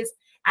 objectives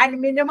and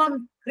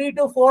minimum 3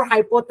 to 4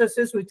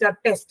 hypotheses which are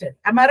tested.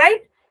 Am I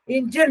right?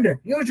 In general,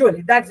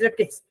 usually that's the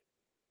case.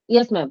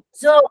 Yes, ma'am.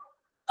 So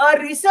a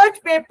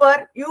research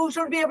paper, you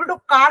should be able to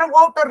carve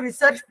out a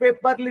research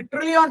paper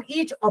literally on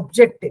each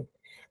objective.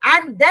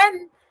 And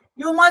then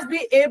you must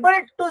be able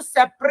to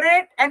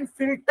separate and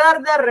filter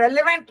the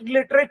relevant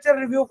literature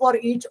review for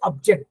each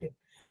objective.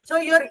 So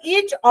your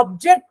each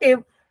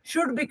objective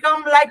should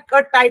become like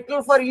a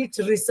title for each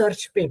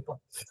research paper.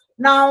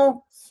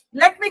 Now,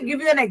 let me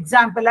give you an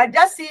example. I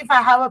just see if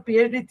I have a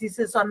PhD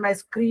thesis on my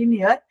screen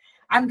here.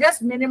 I'm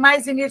just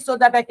minimizing it so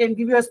that I can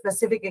give you a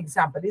specific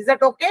example. Is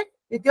that okay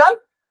with you all?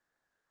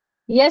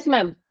 Yes,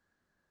 ma'am.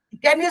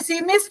 Can you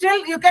see me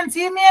still? You can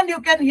see me and you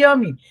can hear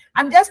me.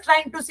 I'm just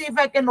trying to see if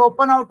I can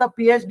open out a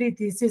PhD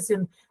thesis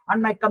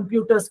on my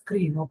computer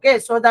screen, okay?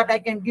 So that I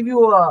can give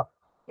you a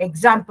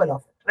example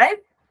of it, right?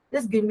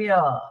 Just give me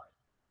a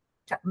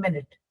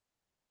minute.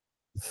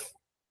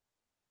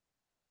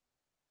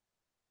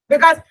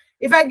 Because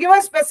if I give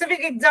a specific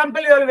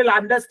example, you all will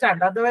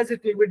understand. Otherwise,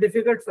 it will be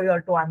difficult for you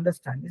all to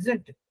understand,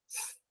 isn't it?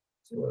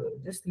 So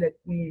just let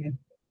me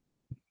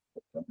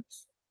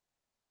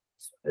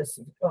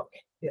specific.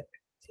 Okay, yeah.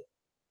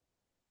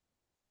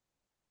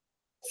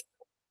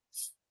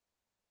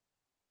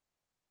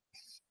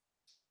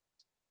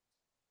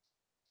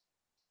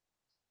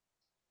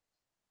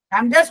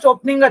 I'm just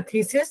opening a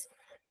thesis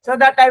so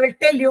that I will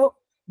tell you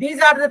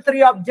these are the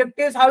 3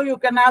 objectives, how you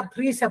can have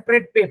 3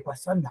 separate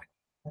papers on that.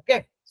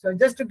 Okay, so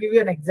just to give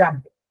you an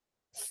example.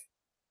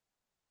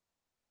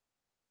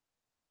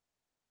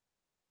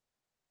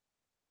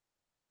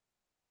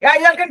 Yeah,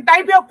 you can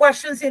type your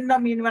questions in the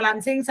meanwhile.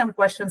 I'm seeing some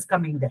questions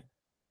coming there.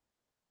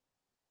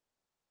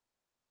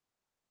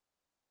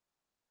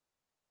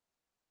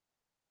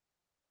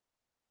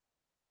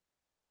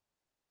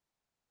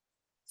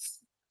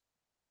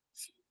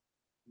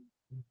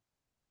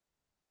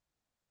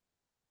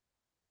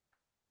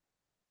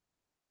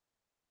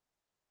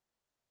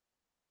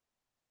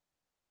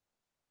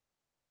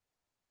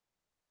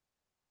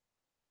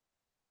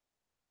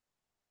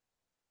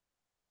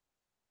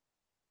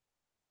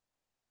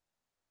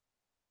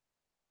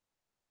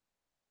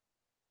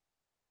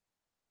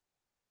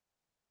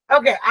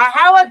 Okay, I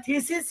have a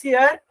thesis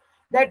here.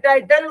 The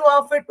title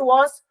of it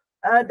was,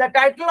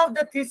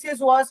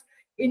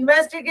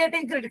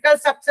 Investigating Critical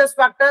Success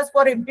Factors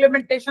for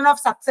Implementation of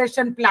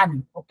Succession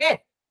Planning.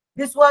 Okay,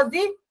 this was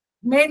the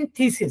main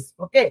thesis.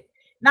 Okay,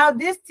 now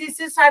this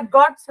thesis had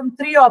got some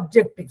 3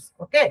 objectives.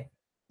 Okay,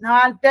 now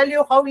I'll tell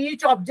you how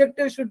each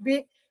objective should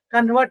be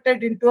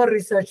converted into a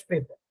research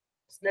paper.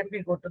 So let me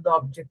go to the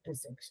objective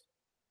section.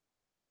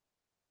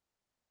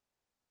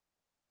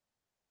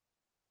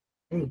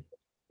 Hey,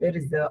 where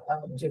is the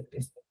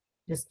objective?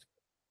 Just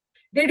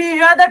did you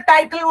hear the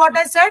title? What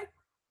I said?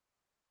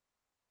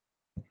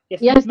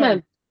 Yes,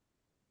 ma'am.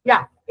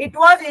 Yeah, it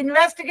was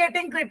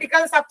investigating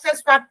critical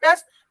success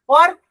factors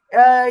for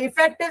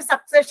effective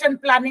succession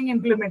planning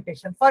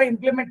implementation, for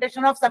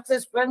implementation of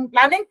succession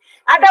planning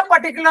at a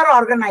particular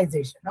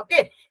organization,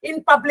 okay,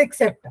 in public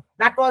sector.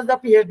 That was the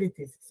PhD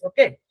thesis,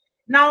 okay.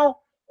 Now,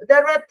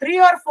 there were 3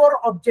 or 4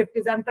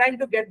 objectives. I'm trying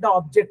to get the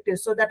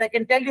objectives so that I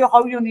can tell you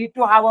how you need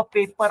to have a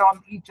paper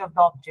on each of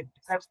the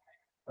objectives.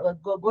 I'm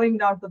going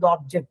down to the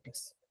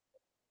objectives.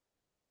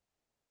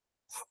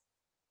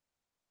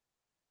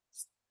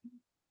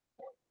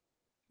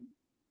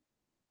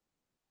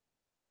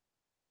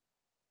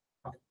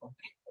 Okay.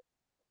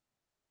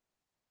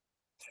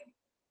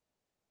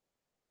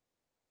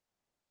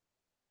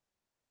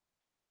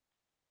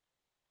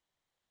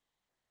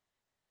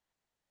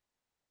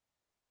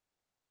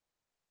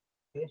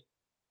 Okay.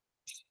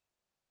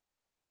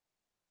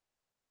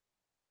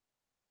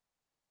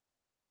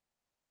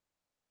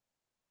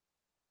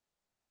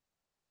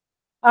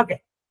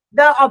 Okay.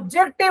 The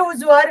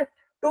objectives were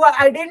to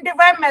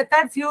identify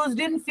methods used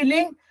in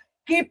filling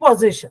key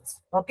positions.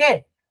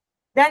 Okay.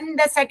 Then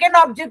the second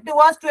objective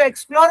was to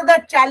explore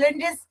the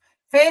challenges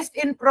faced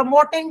in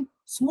promoting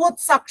smooth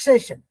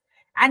succession.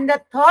 And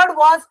the third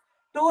was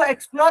to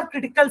explore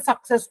critical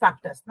success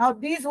factors. Now,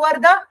 these were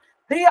the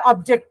three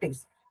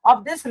objectives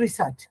of this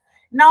research.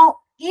 Now,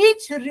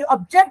 each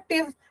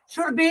objective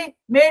should be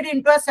made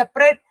into a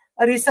separate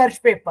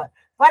research paper.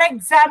 For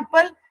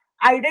example,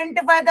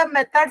 identify the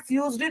methods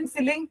used in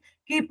filling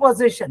key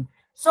position.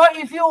 So,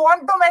 if you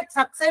want to make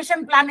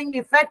succession planning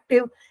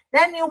effective,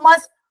 then you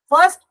must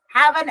first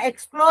have an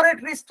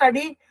exploratory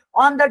study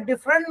on the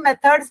different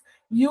methods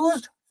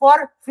used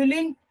for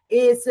filling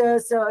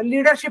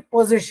leadership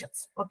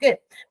positions. Okay,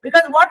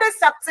 because what is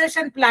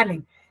succession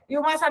planning?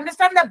 You must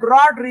understand the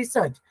broad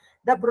research.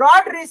 The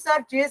broad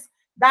research is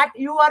that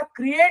you are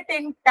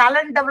creating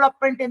talent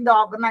development in the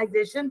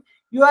organization.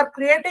 You are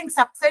creating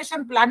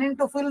succession planning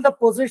to fill the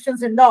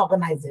positions in the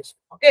organization.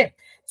 Okay,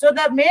 so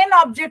the main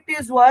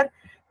objectives were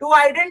to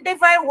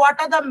identify what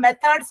are the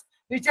methods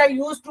which are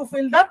used to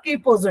fill the key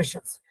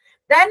positions.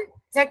 Then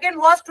second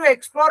was to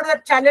explore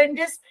the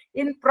challenges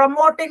in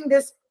promoting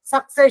this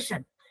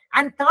succession.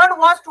 And third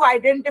was to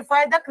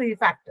identify the key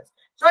factors.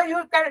 So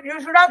you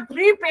should have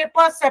three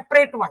papers,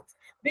 separate ones.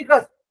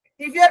 Because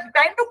if you are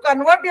trying to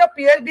convert your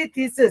PhD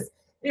thesis,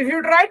 if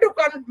you try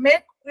to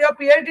make your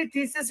PhD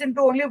thesis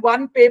into only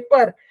one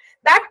paper,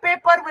 that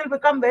paper will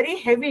become very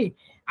heavy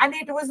and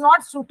it was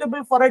not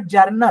suitable for a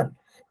journal.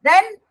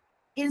 Then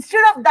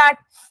instead of that,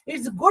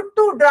 it's good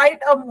to write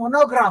a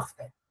monograph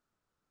then.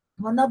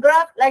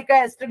 Monograph, like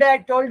yesterday I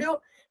told you,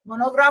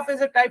 monograph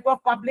is a type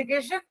of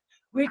publication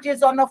which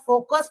is on a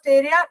focused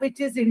area, which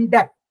is in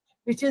depth,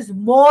 which is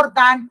more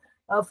than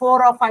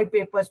 4 or 5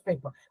 papers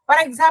paper. For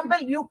example,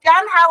 you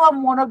can have a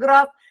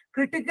monograph,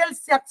 critical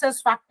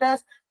success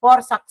factors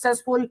for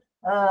successful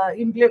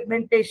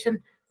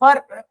implementation,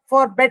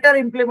 for better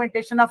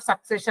implementation of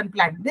succession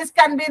plan. This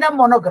can be the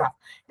monograph.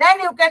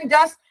 Then you can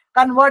just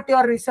convert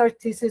your research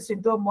thesis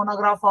into a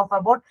monograph of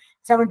about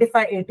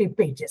 75-80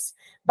 pages.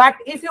 But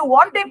if you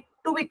want it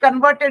to be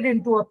converted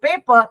into a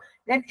paper,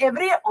 then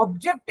every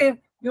objective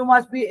you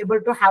must be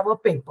able to have a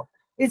paper.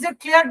 Is it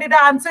clear? Did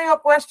I answer your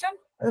question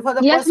for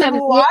the Yes, person ma'am.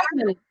 who Yes, asked?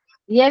 ma'am.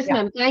 Yes, Yeah.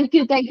 ma'am. Thank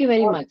you. Thank you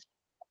very much.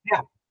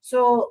 Yeah.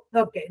 So,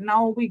 okay,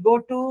 now we go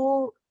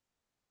to,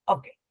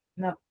 okay,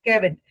 now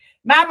Kevin.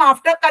 Ma'am,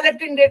 after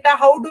collecting data,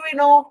 how do we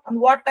know on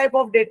what type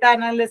of data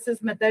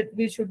analysis method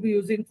we should be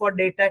using for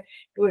data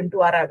to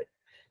into our average?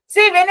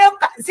 See, when you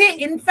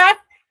see, in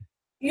fact,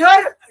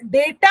 your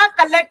data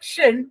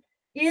collection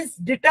is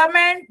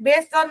determined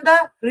based on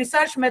the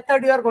research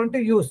method you are going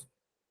to use.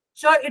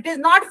 So it is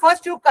not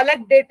first you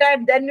collect data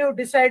and then you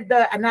decide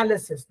the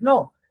analysis.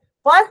 No,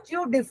 first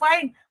you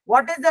define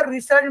what is the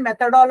research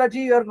methodology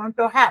you are going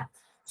to have.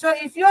 So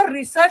if your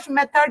research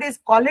method is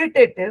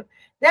qualitative,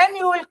 then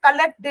you will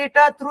collect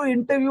data through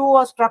interview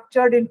or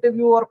structured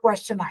interview or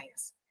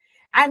questionnaires.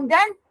 And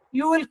then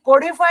you will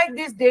codify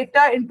this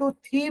data into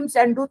themes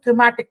and do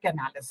thematic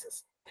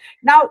analysis.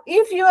 Now,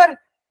 if your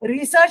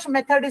research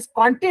method is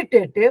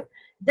quantitative,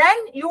 then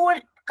you will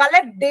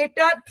collect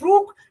data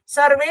through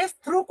surveys,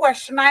 through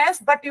questionnaires,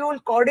 but you will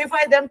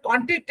codify them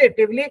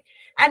quantitatively.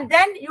 And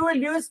then you will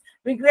use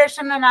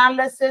regression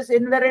analysis,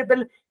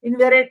 invariant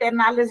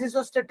analysis,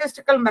 or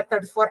statistical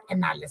methods for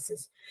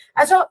analysis.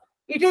 And so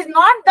it is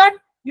not that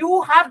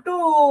you have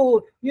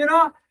to,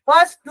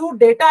 first do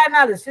data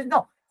analysis.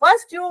 No,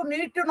 first you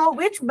need to know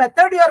which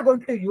method you are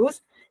going to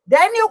use.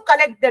 Then you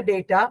collect the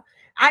data.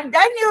 And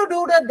then you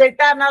do the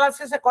data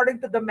analysis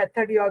according to the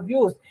method you have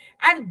used.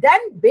 And then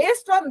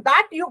based on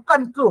that, you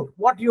conclude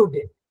what you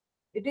did.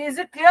 Is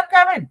it clear,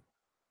 Kevin?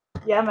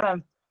 Yeah,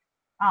 ma'am.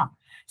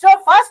 So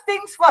first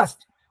things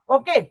first.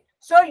 Okay.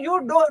 So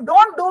you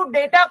don't do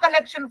data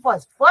collection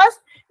first. First,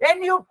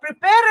 when you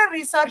prepare a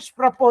research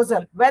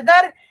proposal,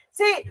 whether,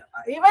 see,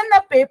 even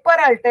the paper,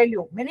 I'll tell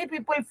you, many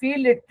people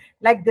feel it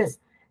like this.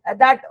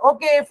 That,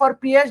 okay, for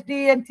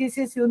PhD and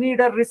thesis, you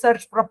need a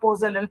research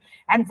proposal,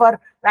 and for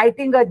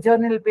writing a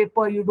journal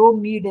paper, you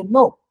don't need it.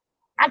 No.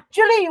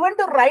 Actually, even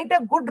to write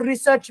a good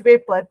research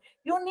paper,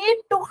 you need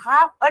to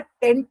have a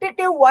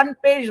tentative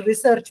one-page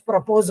research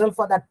proposal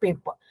for that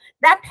paper.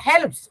 That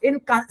helps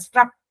in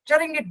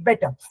structuring it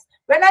better.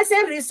 When I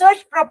say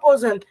research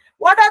proposal,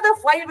 what are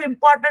the 5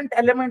 important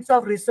elements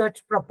of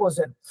research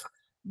proposal?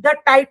 The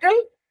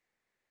title,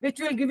 which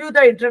will give you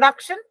the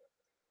introduction.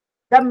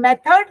 The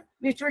method,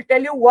 which will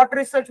tell you what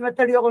research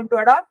method you're going to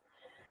adopt.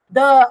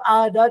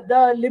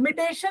 The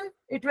limitation,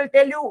 it will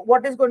tell you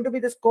what is going to be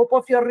the scope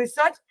of your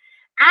research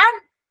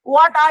and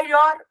what are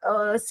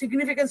your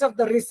significance of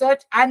the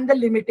research and the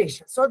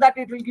limitations, so that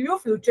it will give you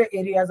future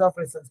areas of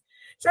research.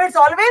 So it's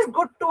always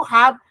good to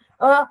have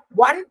a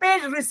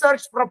one-page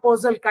research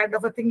proposal kind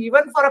of a thing,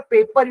 even for a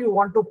paper you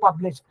want to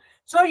publish.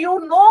 So you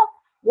know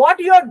what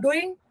you are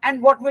doing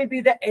and what will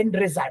be the end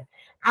result.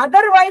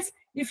 Otherwise,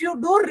 if you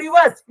do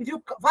reverse, if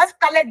you first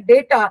collect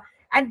data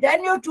and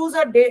then you choose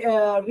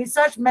a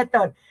research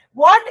method,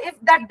 what if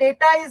that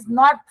data is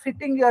not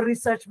fitting your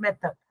research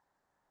method?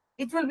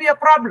 it will be a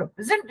problem,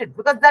 isn't it?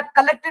 Because that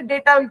collected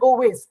data will go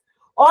waste.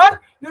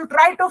 Or you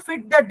try to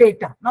fit the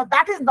data. Now,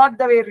 that is not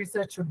the way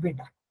research should be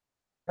done.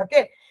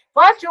 Okay.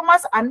 First, you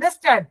must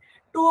understand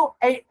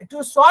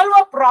to solve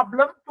a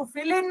problem, to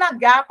fill in a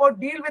gap or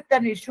deal with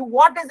an issue,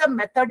 what is the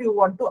method you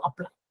want to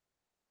apply.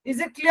 Is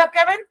it clear,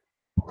 Kevin?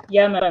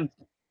 Yeah, ma'am.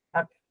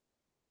 Okay.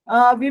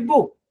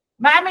 Vibhu,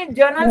 ma'am, in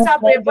journals, our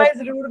paper is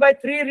reviewed by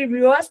 3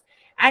 reviewers,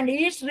 and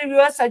each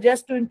reviewer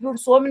suggests to include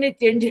so many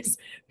changes.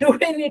 Do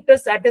we need to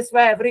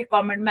satisfy every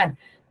comment, man?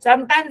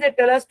 Sometimes they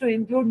tell us to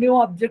include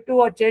new objective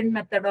or change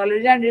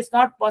methodology, and it's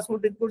not possible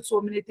to include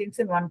so many things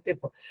in one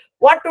paper.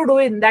 What to do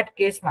in that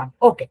case, ma'am?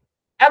 Okay,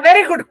 a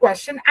very good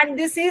question. And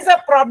this is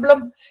a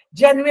problem,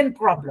 genuine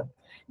problem.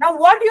 Now,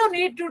 what you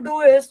need to do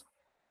is,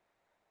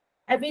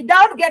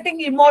 without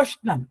getting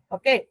emotional,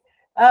 okay,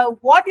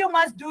 what you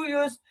must do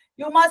is,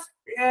 you must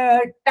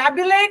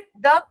tabulate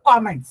the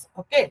comments,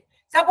 okay.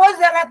 Suppose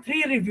there are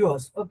 3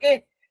 reviewers,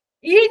 okay.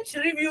 Each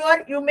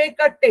reviewer, you make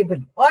a table,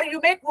 or you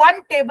make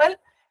one table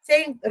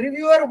saying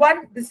reviewer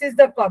 1, this is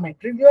the comment,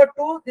 reviewer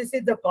 2, this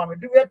is the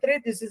comment, reviewer 3,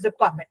 this is the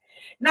comment.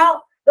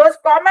 Now, those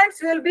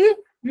comments will be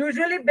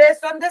usually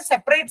based on the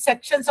separate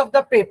sections of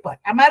the paper.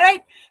 Am I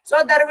right?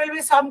 So there will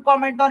be some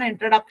comment on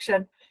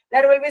introduction,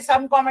 there will be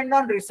some comment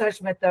on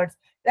research methods,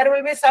 there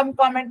will be some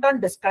comment on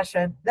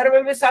discussion, there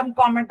will be some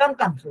comment on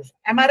conclusion.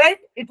 Am I right?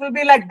 It will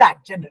be like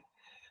that generally.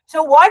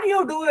 So what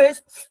you do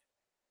is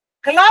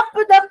club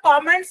the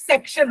comments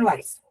section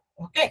wise.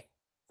 Okay.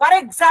 For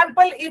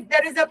example, if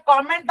there is a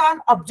comment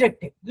on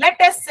objective,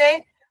 let us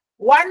say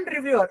one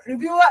reviewer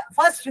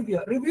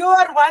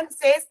 1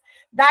 says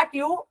that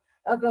you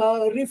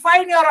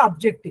refine your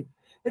objective.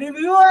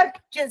 Reviewer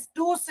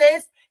 2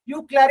 says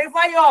you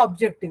clarify your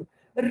objective.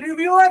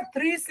 Reviewer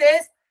 3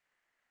 says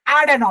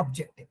add an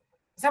objective.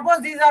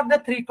 Suppose these are the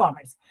 3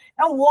 comments.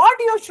 Now, what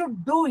you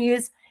should do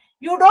is,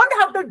 you don't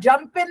have to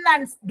jump in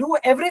and do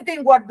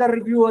everything what the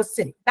reviewers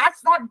say.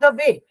 That's not the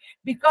way,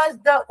 because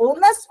the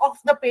onus of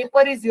the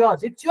paper is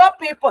yours. It's your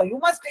paper. You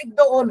must take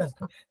the onus.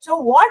 So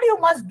what you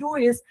must do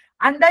is,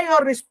 under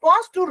your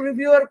response to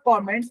reviewer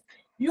comments,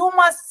 you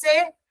must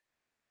say,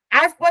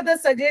 as per the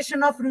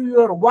suggestion of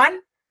reviewer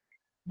 1,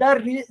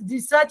 the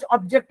research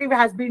objective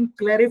has been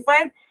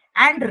clarified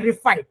and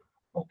refined.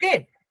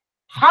 Okay.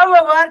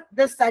 However,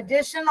 the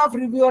suggestion of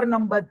reviewer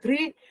number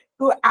 3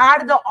 to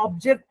add the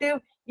objective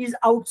is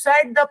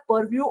outside the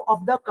purview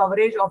of the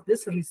coverage of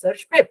this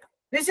research paper.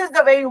 This is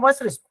the way you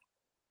must respond.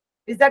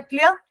 Is that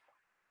clear?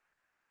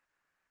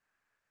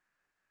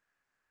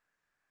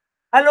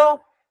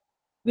 Hello,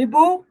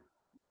 Vibhu?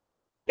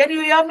 Can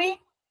you hear me?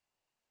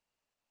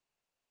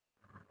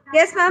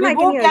 Yes, ma'am, I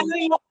can hear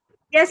you.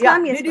 Yes,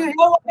 ma'am. Yes, did you hear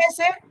what I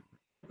said?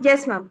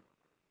 Yes, ma'am.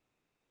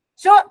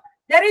 So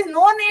there is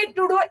no need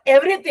to do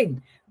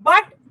everything.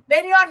 But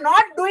when you are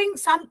not doing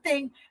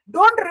something,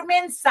 don't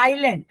remain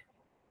silent.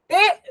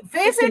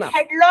 Face it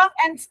headlong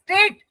and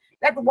state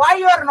that why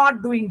you are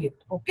not doing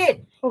it.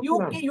 Okay.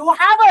 You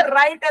have a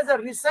right as a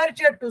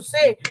researcher to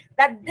say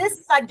that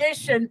this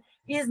suggestion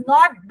is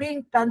not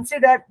being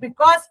considered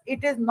because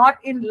it is not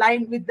in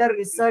line with the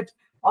research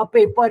or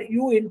paper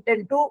you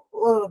intend to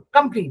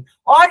complete,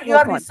 or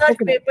your research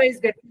paper is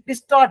getting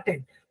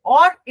distorted,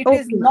 or it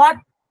is not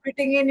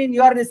fitting in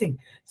your thing.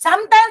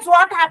 Sometimes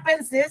what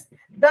happens is,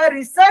 the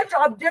research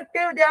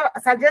objective they are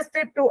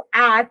suggested to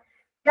add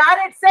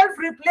can itself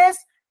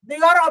replace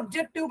your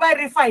objective by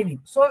refining.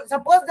 So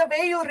suppose the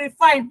way you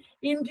refine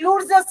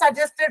includes the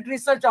suggested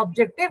research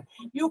objective,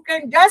 you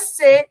can just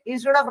say,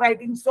 instead of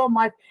writing so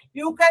much,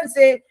 you can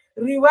say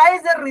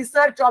revise the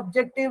research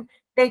objective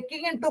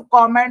taking into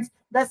comments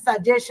the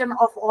suggestion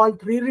of all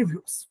 3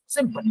 reviews.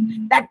 Simple.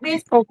 That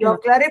means you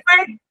have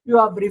clarified, you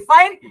have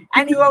refined,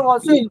 and you have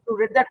also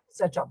included that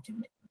research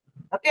objective.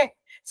 Okay.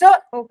 So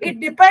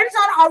it depends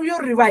on how you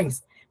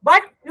revise.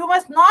 But you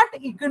must not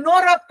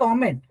ignore a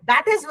comment.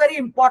 That is very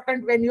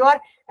important when you are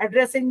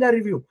addressing the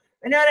review.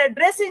 When you are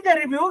addressing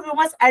the review, you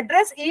must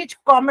address each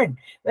comment,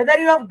 whether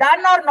you have done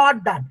or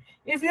not done.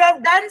 If you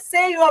have done,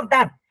 say you have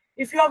done.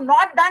 If you have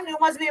not done, you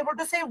must be able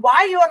to say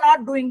why you are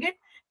not doing it,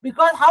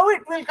 because how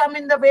it will come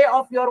in the way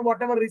of your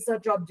whatever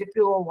research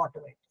objective or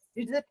whatever.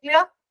 Is it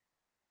clear?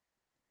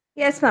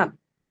 Yes, ma'am.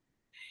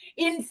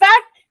 In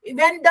fact,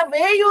 when the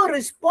way you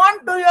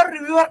respond to your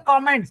reviewer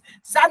comments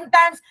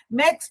sometimes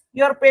makes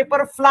your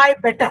paper fly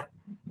better.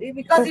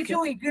 Because if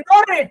you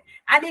ignore it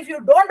and if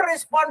you don't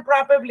respond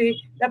properly,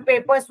 the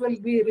papers will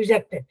be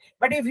rejected.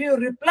 But if you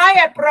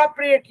reply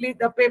appropriately,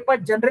 the paper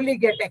generally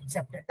get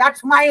accepted.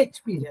 That's my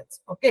experience.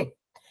 Okay.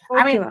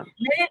 I mean,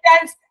 many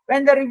times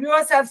when the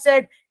reviewers have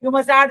said, you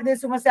must add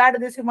this, you must add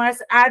this, you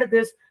must add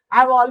this,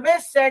 I've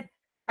always said,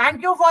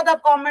 thank you for the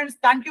comments.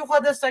 Thank you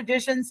for the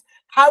suggestions.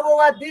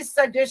 However, these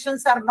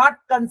suggestions are not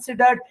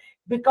considered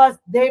because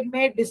they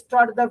may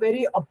distort the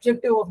very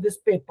objective of this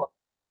paper,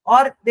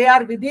 or they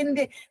are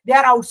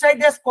outside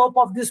the scope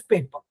of this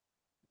paper.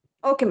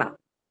 Okay, ma'am.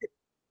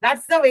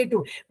 That's the way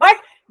to. But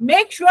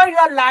make sure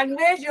your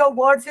language, your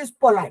words is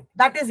polite.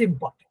 That is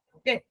important.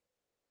 Okay.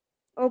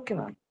 Okay,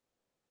 ma'am.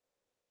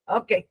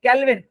 Okay,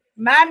 Kelvin.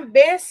 Ma'am,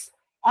 base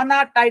on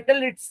our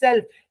title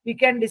itself, we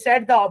can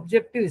decide the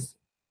objectives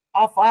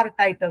of our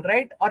title,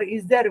 right? Or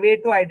is there a way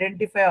to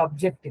identify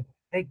objective?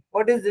 Like,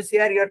 what is this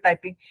here you're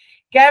typing?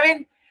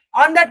 Kevin,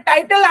 on the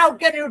title, how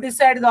can you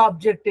decide the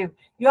objective?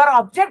 Your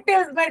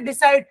objectives may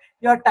decide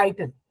your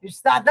title.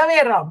 It's the other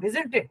way around,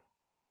 isn't it?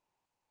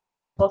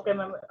 Okay,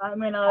 ma'am. I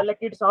mean, like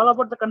it's all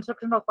about the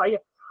construction of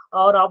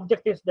our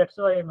objectives. That's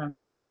why, ma'am.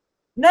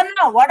 No.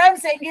 What I'm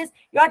saying is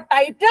your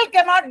title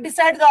cannot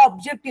decide the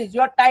objectives.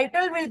 Your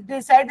title will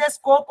decide the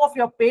scope of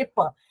your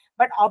paper.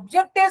 But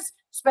objectives,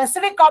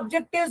 specific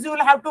objectives you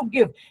will have to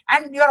give.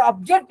 And your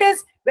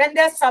objectives, when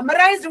they're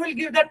summarized, will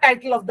give the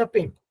title of the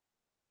paper.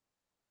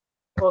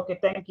 Okay,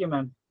 thank you,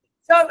 ma'am.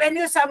 So when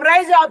you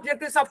summarize your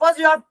objectives, suppose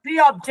you have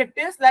 3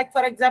 objectives, like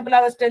for example,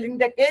 I was telling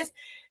the case,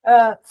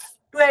 to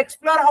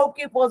explore how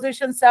key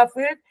positions are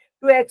filled,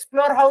 to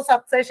explore how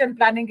succession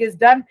planning is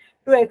done,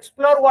 to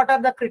explore what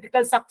are the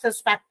critical success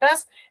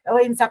factors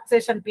in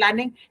succession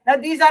planning. Now,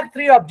 these are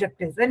 3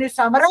 objectives. When you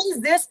summarize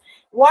this,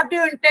 what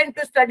you intend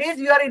to study is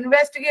you are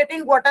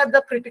investigating what are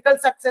the critical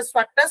success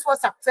factors for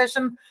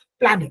succession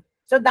planning.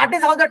 So that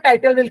is how the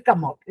title will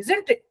come out,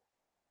 isn't it?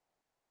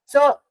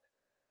 So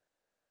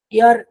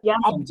your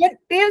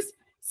objectives,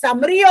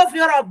 summary of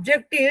your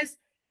objectives,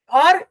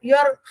 or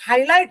your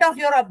highlight of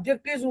your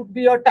objectives would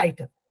be your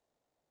title.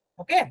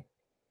 Okay?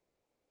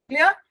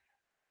 Clear?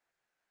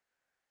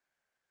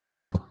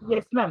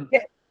 Yes, ma'am.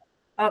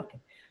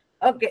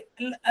 Okay.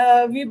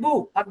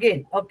 Vibhu,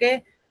 again,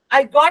 okay.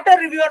 I got a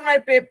review on my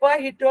paper.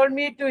 He told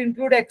me to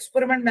include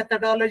experiment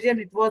methodology, and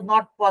it was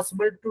not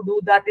possible to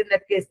do that in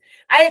that case.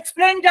 I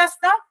explained just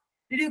now.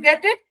 Did you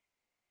get it?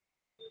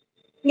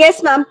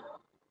 Yes, ma'am.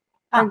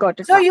 I got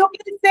it. So you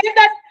can say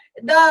that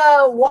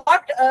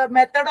the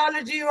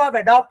methodology you have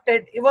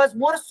adopted, it was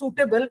more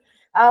suitable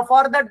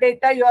for the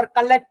data you have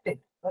collected.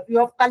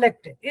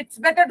 It's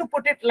better to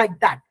put it like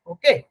that.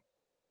 Okay.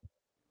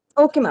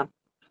 Okay, ma'am.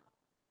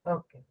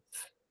 Okay.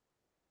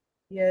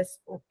 Yes.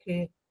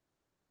 Okay.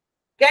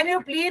 Can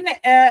you please,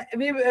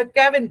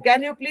 Kevin,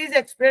 can you please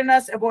explain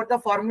us about the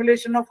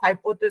formulation of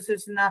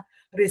hypothesis in a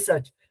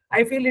research?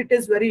 I feel it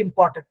is very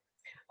important.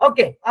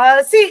 Okay.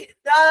 See,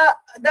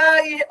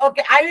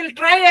 okay, I will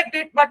try at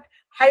it, but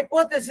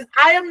hypothesis,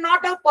 I am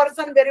not a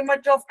person very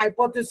much of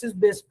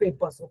hypothesis-based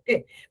papers,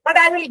 okay? But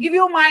I will give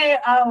you my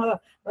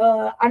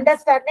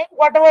understanding,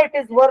 whatever it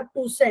is worth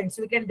 2 cents.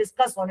 We can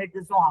discuss on it.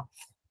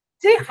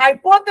 See,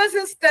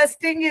 hypothesis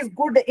testing is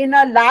good in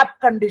a lab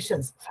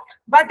conditions,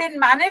 but in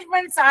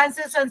management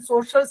sciences and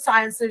social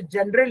sciences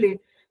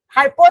generally,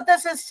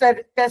 hypothesis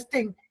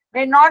testing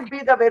may not be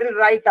the very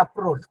right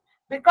approach,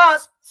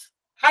 because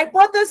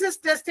hypothesis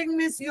testing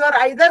means you are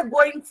either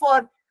going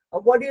for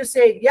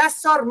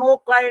yes or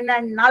no kind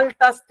and null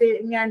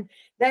testing, and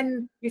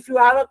then if you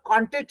have a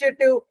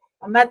quantitative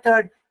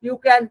method, you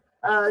can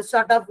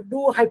sort of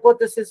do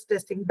hypothesis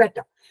testing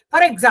better.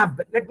 For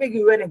example, let me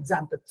give you an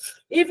example.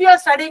 If you are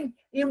studying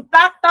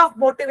impact of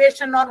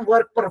motivation on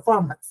work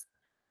performance,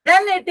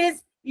 then it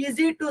is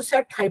easy to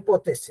set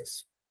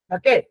hypothesis.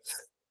 Okay.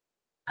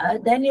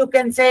 Then you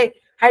can say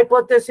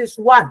hypothesis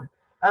 1,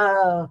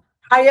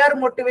 higher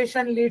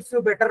motivation leads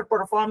to better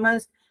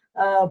performance.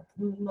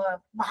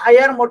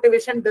 Higher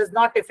motivation does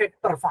not affect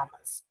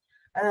performance.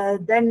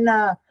 Then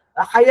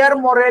higher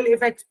morale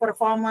affects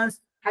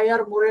performance.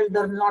 Higher morale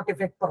does not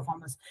affect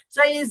performance.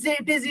 So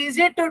it is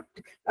easy to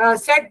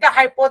set the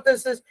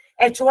hypothesis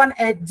H1,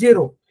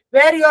 H0,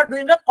 where you are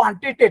doing a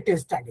quantitative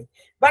study.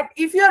 But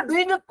if you are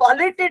doing a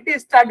qualitative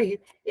study,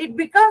 it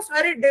becomes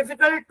very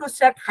difficult to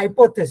set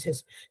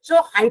hypothesis.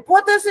 So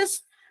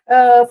hypothesis,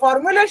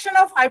 formulation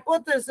of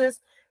hypothesis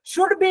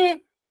should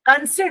be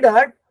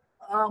considered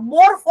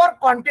more for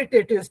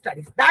quantitative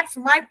studies. That's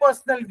my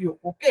personal view,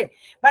 okay?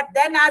 But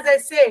then, as I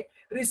say,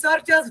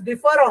 researchers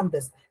differ on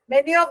this.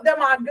 Many of them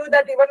argue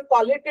that even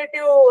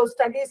qualitative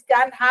studies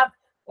can have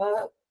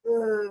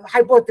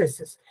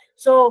hypothesis.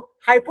 So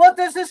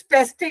hypothesis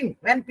testing,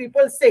 when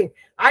people say,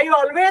 I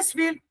always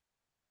feel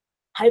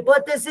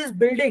hypothesis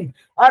building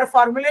or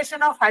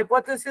formulation of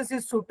hypothesis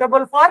is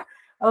suitable for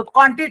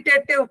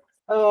quantitative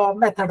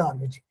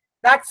methodology.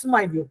 That's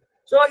my view.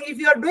 So if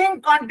you are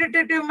doing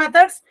quantitative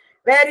methods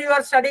where you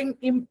are studying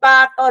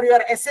impact, or you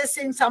are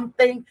assessing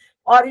something,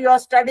 or you are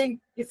studying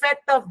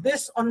effect of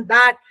this on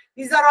that,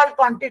 these are all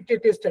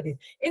quantitative studies.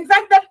 In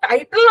fact, the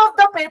title of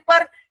the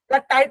paper,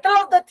 the title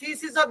of the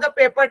thesis of the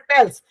paper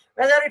tells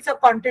whether it's a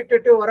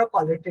quantitative or a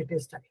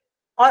qualitative study.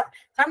 Or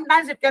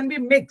sometimes it can be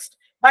mixed,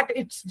 but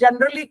it's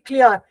generally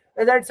clear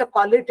whether it's a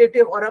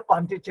qualitative or a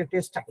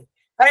quantitative study.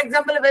 For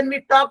example, when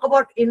we talk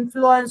about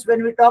influence,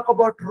 when we talk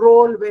about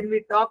role, when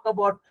we talk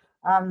about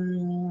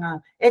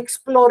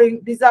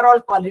exploring, these are all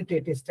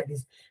qualitative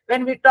studies.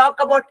 When we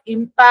talk about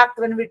impact,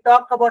 when we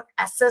talk about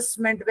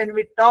assessment, when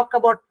we talk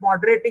about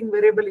moderating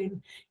variable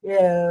in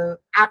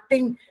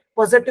acting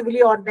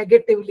positively or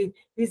negatively,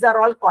 these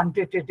are all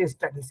quantitative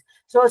studies.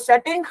 So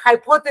setting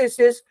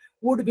hypothesis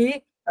would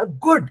be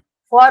good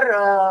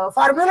for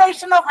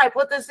formulation of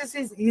hypothesis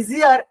is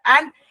easier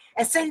and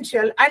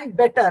essential and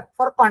better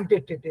for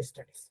quantitative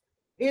studies.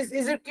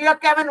 Is it clear,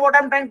 Kevin, what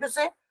I'm trying to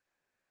say?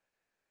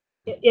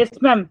 Yes,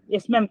 ma'am.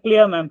 Yes, ma'am.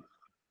 Clear, ma'am.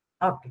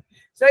 Okay.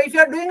 So if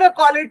you're doing a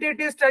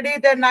qualitative study,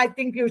 then I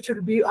think you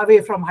should be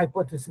away from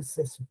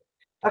hypothesis.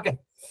 Okay.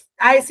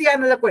 I see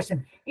another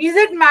question. Is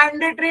it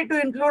mandatory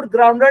to include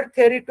grounded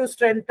theory to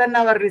strengthen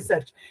our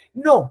research?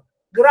 No.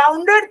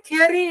 Grounded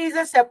theory is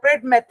a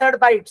separate method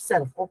by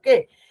itself.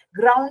 Okay.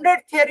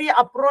 Grounded theory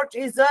approach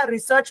is a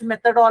research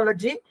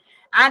methodology,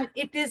 and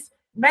it is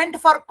meant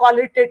for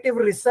qualitative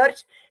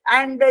research.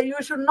 And you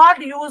should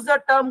not use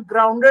the term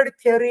grounded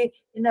theory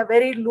in a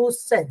very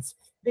loose sense.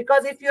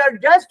 Because if you are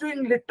just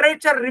doing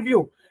literature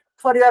review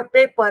for your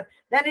paper,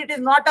 then it is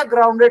not a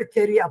grounded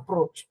theory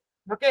approach.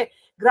 Okay,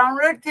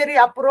 grounded theory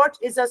approach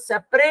is a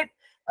separate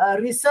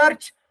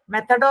research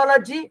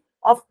methodology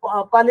of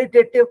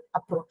qualitative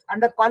approach.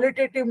 Under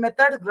qualitative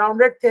method,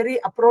 grounded theory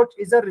approach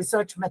is a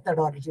research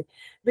methodology,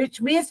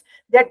 which means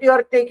that you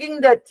are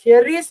taking the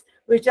theories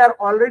which are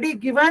already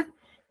given,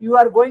 you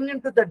are going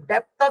into the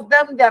depth of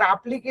them, their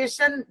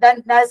application.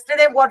 Then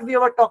yesterday what we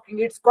were talking,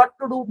 it's got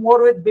to do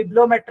more with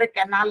bibliometric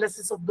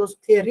analysis of those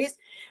theories,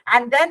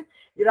 and then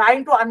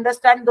trying to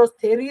understand those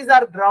theories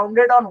are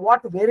grounded on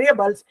what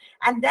variables,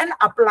 and then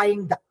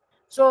applying them.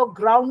 So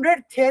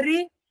grounded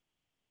theory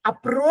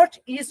approach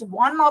is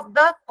one of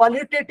the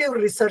qualitative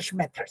research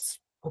methods.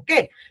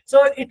 Okay,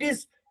 so it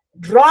is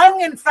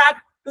wrong, in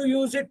fact, to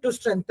use it to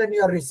strengthen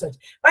your research.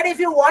 But if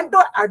you want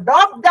to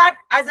adopt that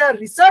as a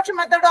research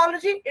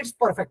methodology, it's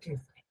perfectly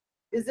fine.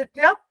 Is it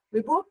clear,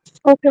 Vibhu?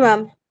 Okay,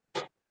 ma'am.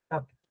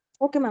 Okay.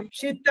 Okay, ma'am.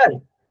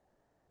 Sheetal,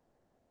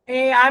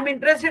 I'm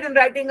interested in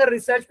writing a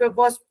research paper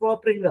for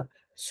Springer.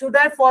 Should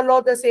I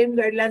follow the same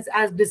guidelines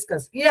as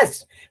discussed?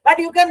 Yes, but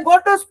you can go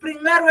to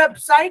Springer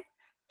website,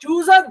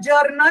 choose a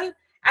journal,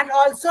 and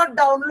also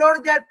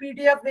download their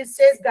PDF which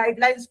says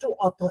guidelines to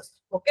authors.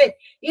 Okay,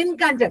 in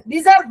conjunction.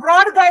 These are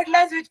broad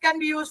guidelines which can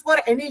be used for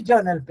any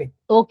journal paper.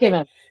 Okay,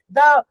 ma'am.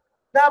 The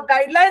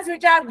guidelines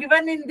which I have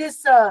given in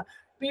this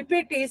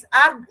PPTs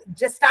are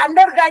just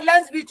standard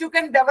guidelines which you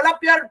can develop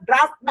your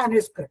draft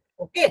manuscript.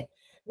 Okay,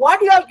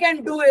 what you all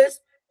can do is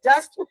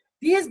just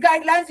these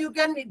guidelines you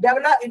can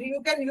develop,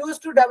 you can use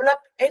to develop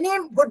any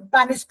good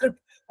manuscript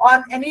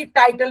on any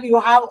title you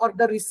have or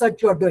the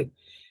research you're doing.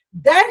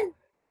 Then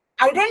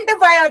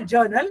identify a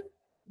journal,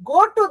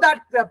 go to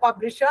that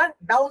publisher,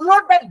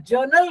 download that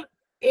journal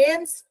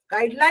aims,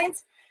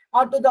 guidelines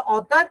onto the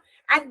author,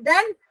 and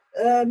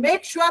then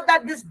make sure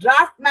that this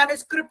draft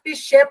manuscript is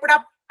shaped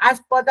up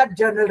as per that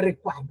journal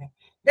requirement.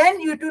 Then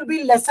it will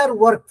be lesser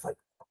work for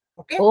you.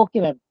 Okay. Okay,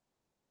 ma'am.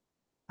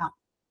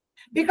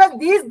 Because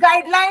these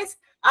guidelines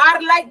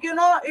are like,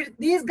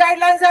 these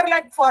guidelines are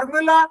like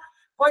formula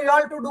for you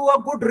all to do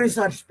a good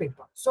research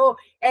paper. So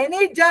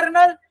any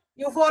journal,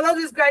 you follow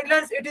these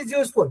guidelines, it is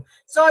useful.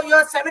 So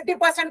your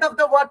 70% of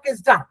the work is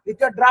done with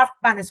your draft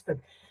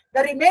manuscript.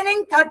 The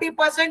remaining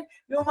 30%,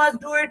 you must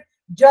do it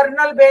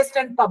journal-based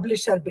and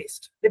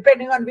publisher-based,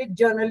 depending on which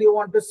journal you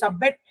want to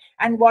submit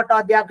and what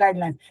are their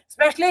guidelines.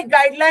 Especially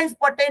guidelines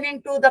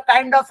pertaining to the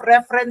kind of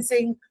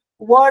referencing,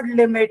 word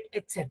limit,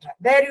 etc.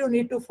 There you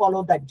need to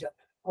follow that journal.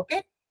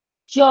 Okay?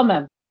 Sure,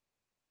 ma'am.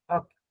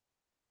 Okay.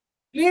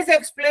 Please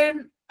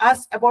explain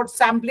us about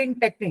sampling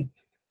technique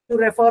to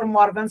refer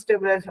Morgan's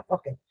table.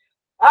 Okay.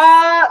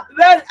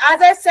 Well,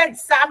 as I said,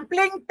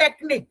 sampling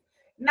technique.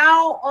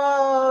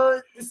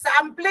 Now,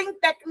 sampling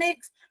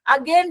techniques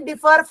again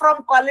differ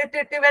from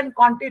qualitative and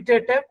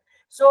quantitative.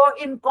 So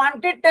in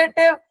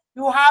quantitative,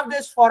 you have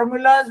these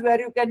formulas where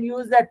you can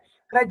use that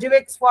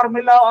Krajewicz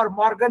formula or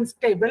Morgan's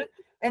table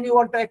when you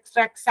want to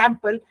extract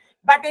sample.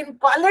 But in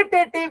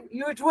qualitative,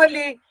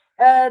 usually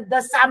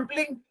the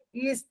sampling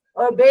is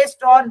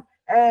based on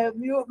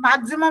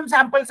maximum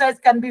sample size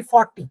can be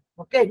 40.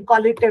 Okay, in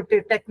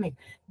qualitative technique,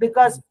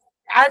 because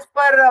as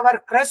per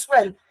our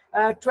Creswell,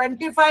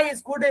 25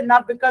 is good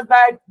enough, because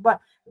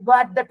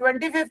but the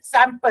 25th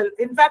sample,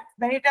 in fact,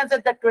 many times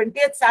at the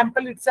 20th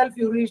sample itself,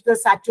 you reach the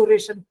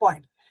saturation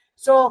point.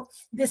 So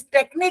these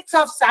techniques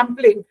of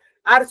sampling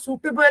are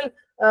suitable.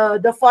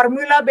 The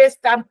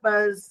formula-based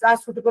samples are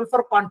suitable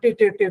for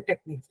quantitative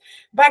techniques.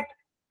 But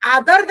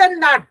other than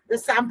that, the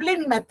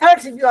sampling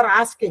methods, if you are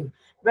asking,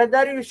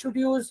 whether you should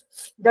use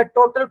the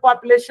total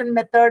population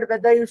method,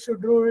 whether you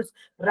should use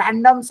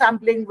random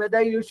sampling,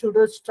 whether you should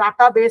use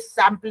strata-based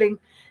sampling,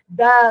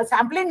 the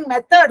sampling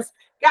methods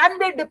can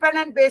be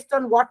dependent based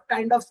on what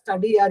kind of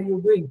study are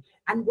you doing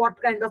and what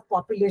kind of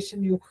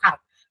population you have.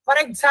 For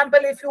example,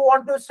 if you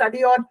want to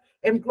study on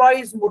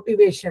employees'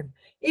 motivation,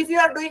 if you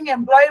are doing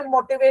employee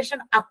motivation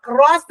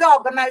across the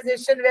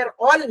organization where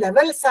all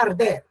levels are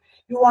there,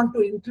 you want to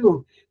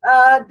include,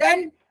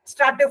 then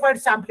stratified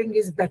sampling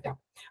is better.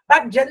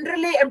 But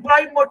generally,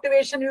 employee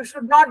motivation you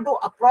should not do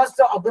across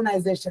the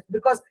organization,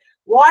 because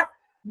what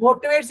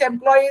motivates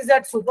employees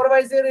at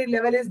supervisory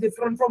level is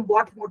different from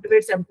what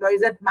motivates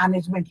employees at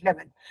management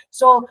level.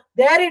 So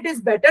there it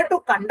is better to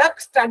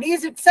conduct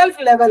studies itself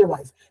level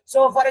wise.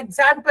 So for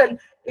example,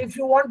 if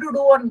you want to do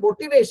on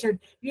motivation,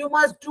 you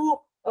must do,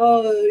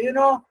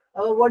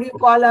 what do you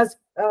call as,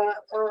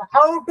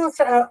 how to,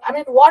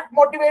 what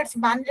motivates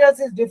managers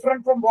is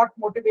different from what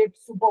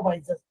motivates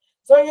supervisors.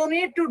 So you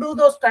need to do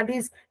those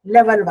studies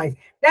level wise.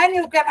 Then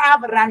you can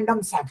have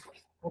random sample,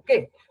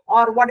 okay,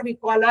 or what we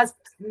call as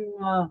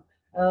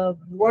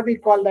what we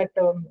call that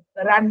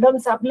random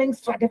sampling,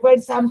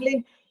 stratified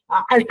sampling,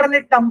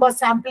 alternate number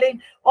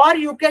sampling, or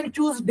you can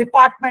choose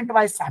department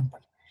wise sample.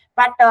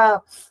 But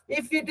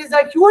if it is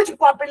a huge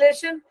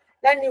population,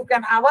 then you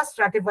can have a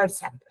stratified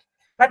sample.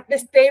 But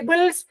these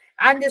tables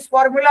and this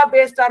formula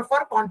based are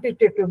for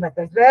quantitative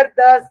methods, where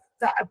the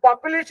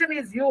population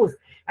is used,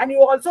 and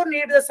you also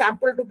need the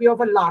sample to be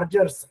of a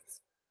larger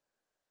size.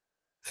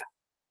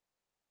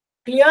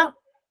 Clear?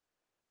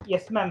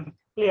 Yes, ma'am.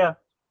 Clear.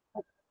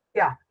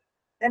 Yeah.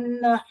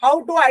 Then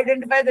how to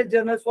identify the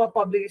journals for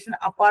publication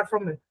apart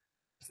from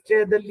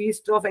the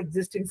list of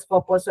existing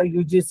scopus or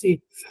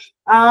UGC?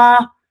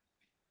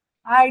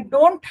 I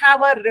don't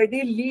have a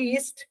ready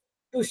list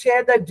to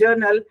share the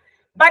journal,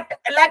 but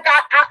like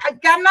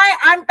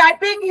I'm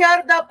typing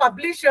here the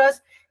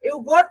publishers.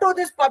 You go to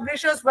this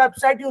publishers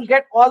website, you'll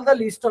get all the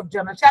list of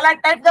journals. Shall I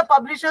type the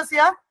publishers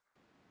here?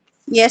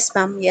 Yes,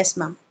 ma'am. Yes,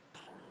 ma'am.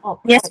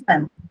 Okay. Yes,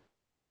 ma'am.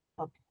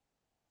 Okay.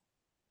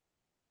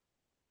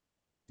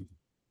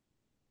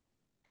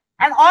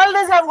 And all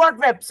this have got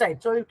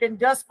website. So you can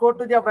just go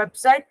to their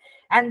website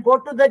and go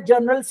to the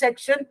journal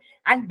section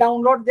and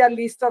download their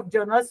list of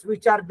journals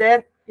which are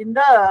there in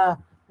the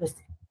this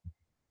thing.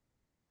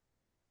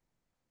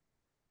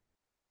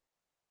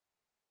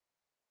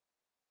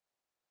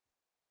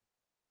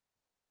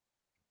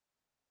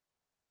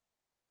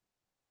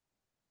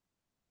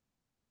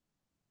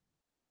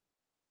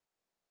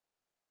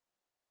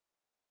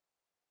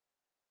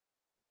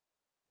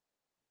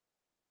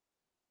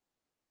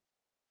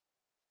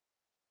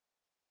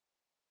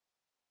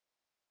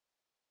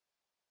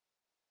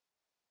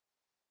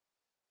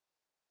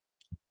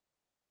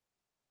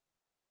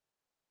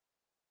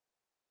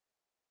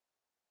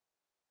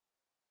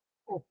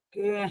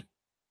 Okay.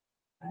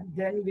 And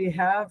then we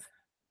have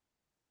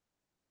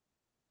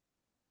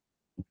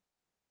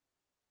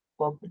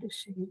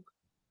publishing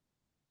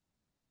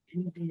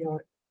India.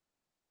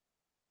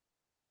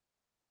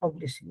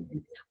 Publishing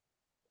India.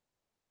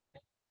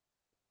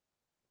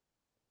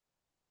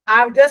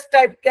 I've just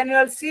typed. Can you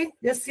all see?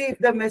 Just see if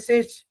the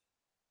message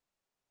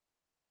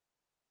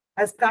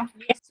has come.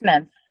 Yes,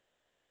 ma'am.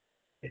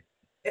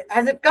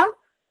 Has it come?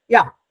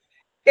 Yeah.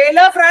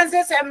 Taylor,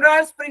 Francis,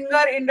 Emerald,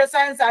 Springer,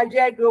 IndoScience,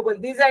 RGI Global.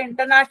 These are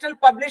international.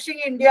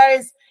 Publishing India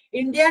is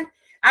Indian.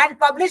 And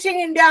Publishing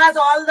India has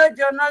all the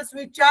journals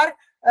which are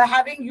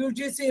having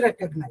UGC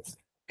recognized.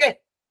 Okay.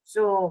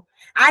 So,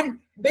 and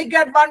big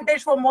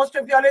advantage for most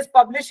of you all is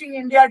Publishing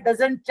India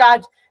doesn't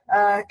charge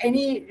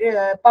any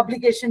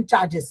publication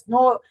charges.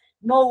 No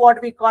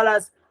what we call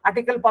as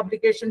article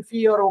publication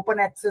fee or open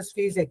access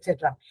fees,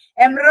 etc.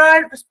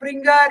 Emerald,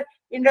 Springer,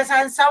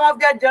 IndoScience, some of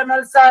their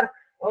journals are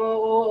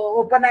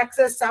open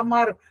access, some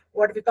are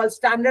what we call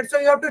standard. So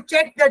you have to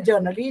check the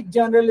journal. Each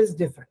journal is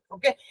different.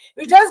 Okay.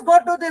 You just go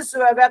to this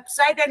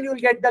website and you'll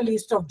get the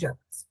list of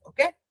journals.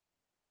 Okay.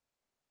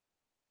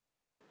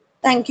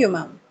 Thank you,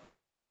 ma'am.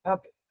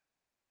 Okay.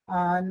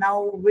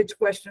 Now, which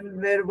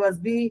question? Where was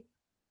the?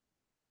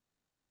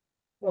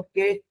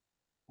 Okay.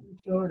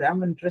 So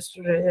I'm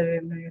interested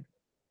in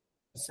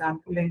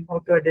sampling, how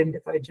to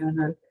identify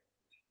journal.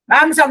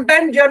 Ma'am,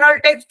 sometimes journal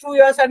takes 2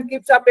 years and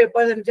keeps up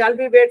papers, and shall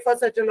we wait for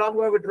such a long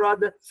way, withdraw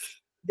the,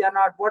 they are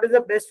not. What is the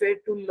best way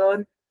to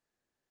learn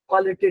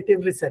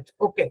qualitative research?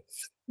 Okay.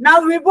 Now,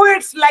 Vibhu,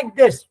 it's like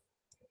this.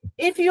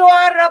 If you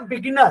are a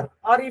beginner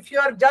or if you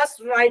are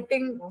just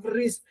writing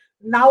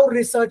now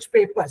research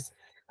papers,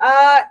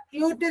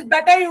 it is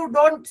better you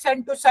don't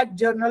send to such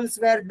journals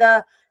where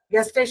the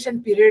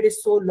gestation period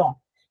is so long.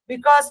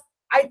 Because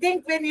I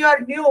think when you are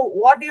new,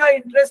 what you are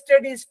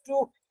interested is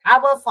to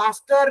have a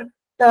faster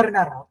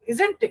turnaround,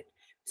 isn't it?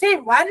 See,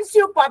 once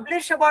you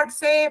publish about,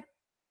 say,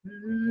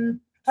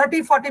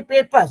 30, 40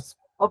 papers,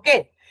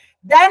 okay,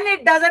 then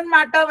it doesn't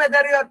matter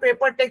whether your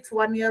paper takes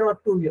 1 year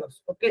or 2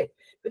 years, okay?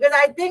 Because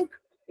I think,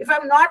 if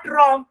I'm not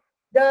wrong,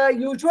 the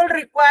usual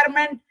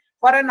requirement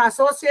for an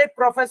associate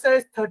professor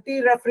is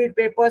 30 refereed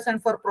papers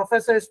and for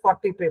professor is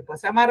 40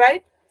 papers. Am I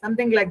right?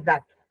 Something like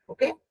that,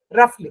 okay?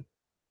 Roughly.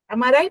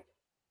 Am I right?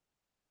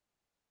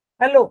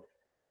 Hello?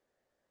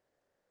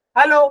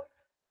 Hello?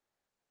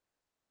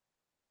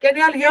 Can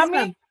you all hear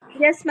me?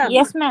 Yes, ma'am.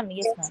 Yes, ma'am.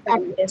 Yes,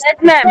 ma'am. Yes,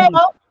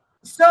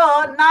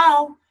 So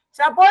now,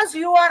 suppose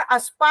you are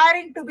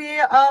aspiring to be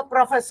a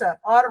professor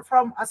or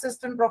from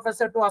assistant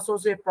professor to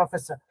associate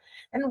professor.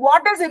 And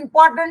what is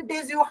important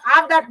is you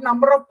have that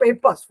number of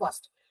papers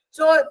first.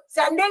 So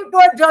sending to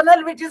a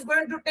journal which is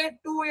going to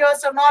take 2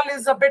 years and all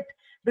is a bit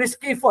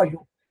risky for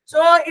you.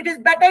 So it is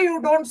better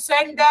you don't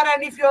send there,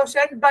 and if you have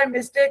sent by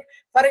mistake,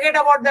 forget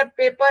about that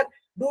paper,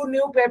 do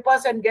new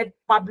papers and get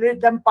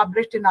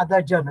published in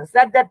other journals.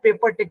 Let that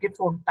paper take its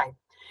own time.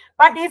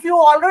 But if you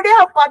already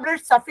have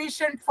published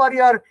sufficient for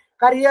your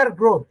career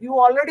growth, you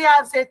already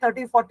have, say,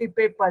 30, 40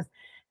 papers,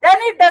 then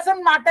it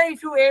doesn't matter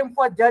if you aim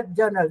for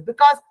journals,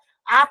 because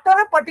after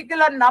a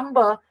particular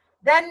number,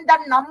 then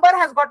that number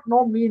has got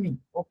no meaning,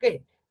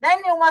 okay? Then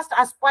you must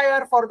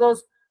aspire for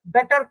those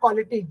better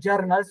quality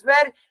journals,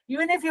 where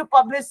even if you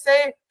publish,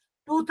 say,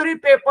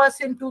 2-3 papers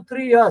in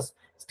 2-3 years,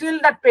 still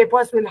that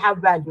papers will have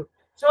value.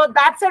 So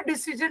that's a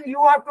decision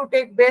you have to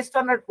take based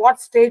on at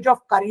what stage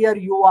of career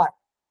you are.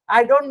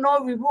 I don't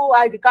know, Vibhu,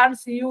 I can't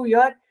see you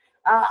here.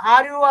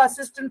 Are you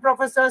assistant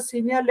professor,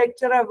 senior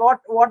lecturer?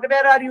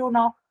 Where are you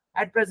now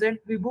at present,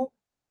 Vibhu?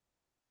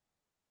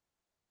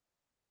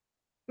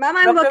 Ma'am,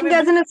 I'm Dr. working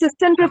as Vibhu? an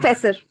assistant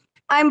professor.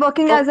 I'm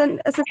working as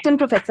an assistant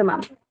professor,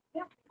 ma'am.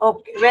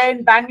 Okay, where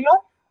in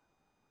Bangalore?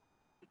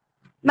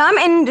 Ma'am,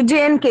 in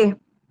JNK,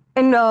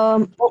 in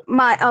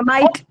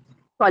MIT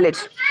College.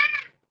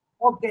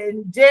 Okay,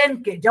 in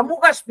JNK,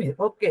 Jammu Kashmir.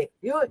 Okay,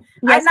 Yes,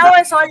 now ma'am.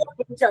 I saw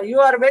your picture. You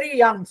are very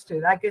young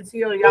still. I can see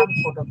your young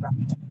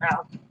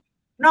photograph.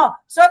 No,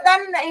 so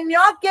then in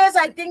your case,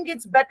 I think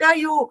it's better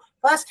you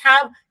first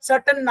have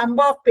certain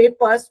number of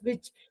papers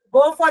which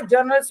go for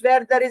journals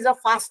where there is a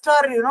faster,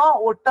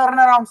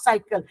 turnaround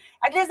cycle.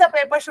 At least the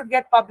paper should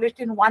get published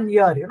in 1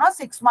 year,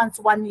 6 months,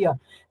 1 year.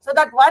 So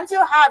that once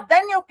you have,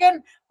 then you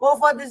can go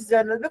for this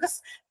journal.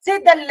 Because see,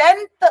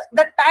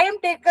 the time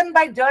taken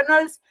by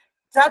journals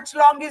such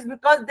long is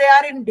because they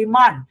are in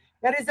demand.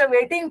 There is a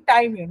waiting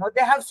time,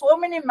 they have so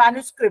many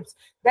manuscripts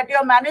that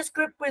your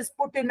manuscript is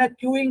put in a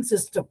queuing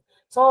system.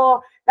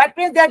 So that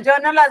means their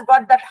journal has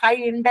got that high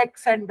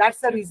index, and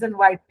that's the reason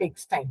why it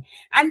takes time.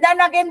 And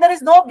then again, there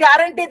is no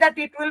guarantee that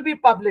it will be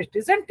published,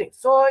 isn't it?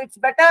 So it's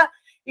better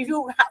if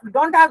you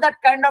don't have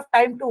that kind of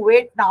time to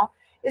wait now.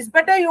 It's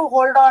better you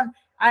hold on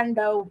and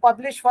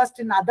publish first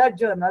in other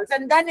journals,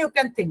 and then you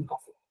can think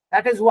of it.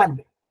 That is one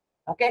way.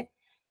 Okay.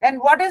 And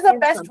what is the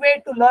best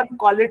way to learn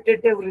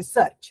qualitative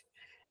research?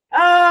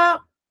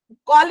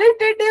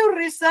 Qualitative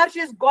research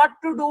has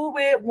got to do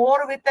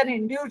more with an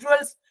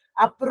individual's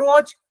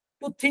approach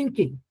to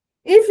thinking.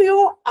 If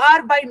you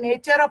are by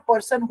nature a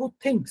person who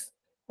thinks,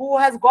 who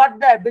has got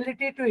the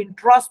ability to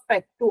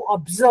introspect, to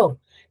observe,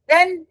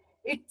 then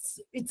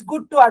it's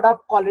good to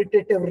adopt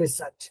qualitative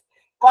research.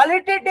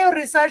 Qualitative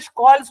research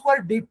calls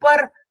for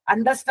deeper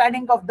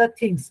understanding of the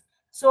things.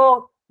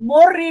 So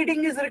more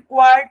reading is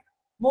required,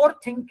 more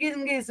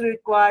thinking is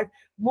required,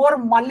 more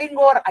mulling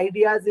over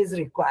ideas is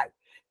required.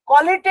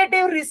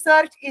 Qualitative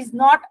research is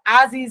not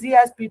as easy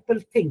as people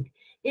think.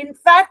 In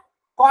fact,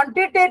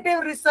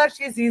 quantitative research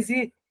is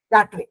easy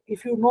that way.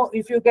 If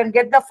you can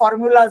get the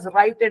formulas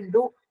right and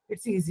do,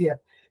 it's easier.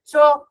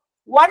 So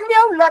one way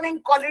of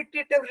learning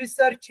qualitative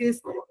research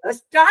is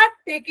start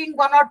taking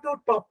 1 or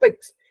 2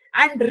 topics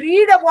and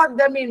read about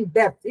them in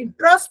depth,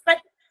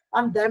 introspect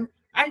on them,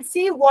 and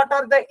see what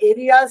are the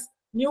areas,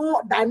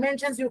 new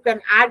dimensions you can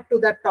add to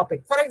that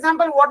topic. For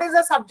example, what is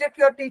the subject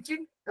you're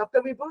teaching,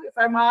 Dr. Vibhu, if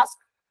I'm asked?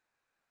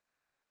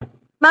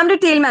 Ma'am,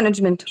 retail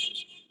management.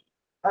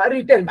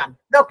 Retail management.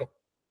 Okay.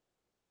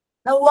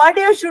 Now, what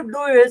you should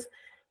do is,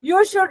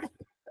 you should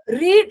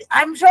read,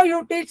 I'm sure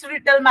you teach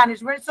retail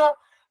management. So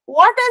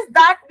what is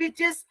that which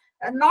is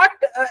not,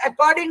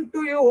 according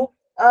to you,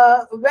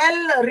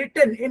 well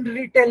written in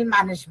retail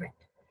management?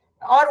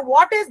 Or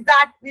what is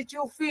that which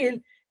you feel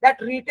that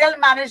retail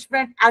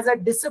management as a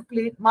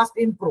discipline must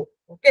improve?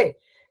 Okay.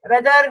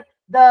 Whether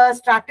the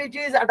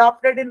strategies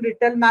adopted in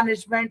retail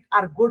management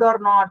are good or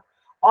not,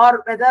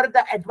 or whether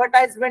the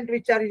advertisement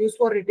which are used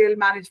for retail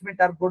management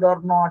are good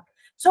or not.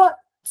 So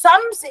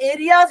some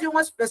areas you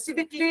must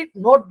specifically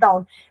note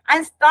down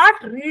and start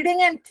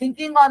reading and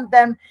thinking on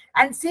them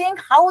and seeing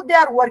how they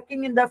are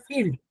working in the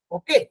field.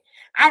 Okay.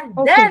 And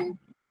then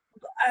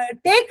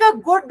take a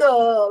good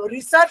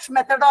research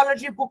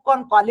methodology book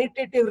on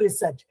qualitative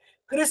research.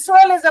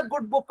 Criswell is a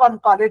good book on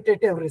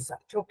qualitative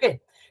research. Okay.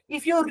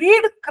 If you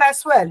read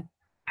Criswell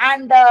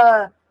and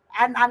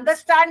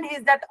understand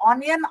that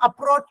onion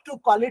approach to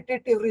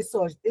qualitative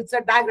research, it's a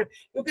diagram.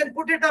 You can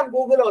put it on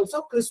Google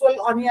also, Criswell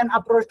onion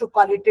approach to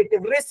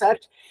qualitative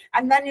research,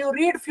 and then you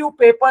read few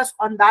papers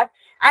on that,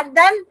 and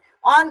then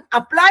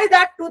apply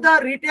that to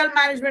the retail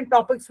management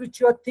topics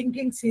which you are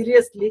thinking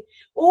seriously.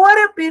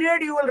 Over a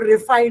period, you will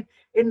refine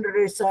in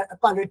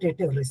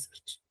qualitative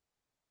research.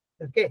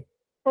 Okay.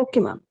 Okay,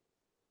 ma'am.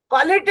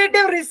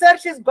 Qualitative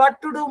research has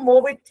got to do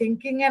more with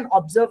thinking and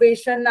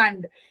observation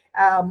and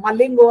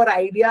mulling over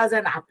ideas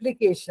and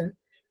application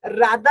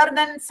rather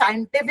than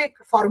scientific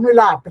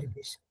formula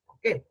application.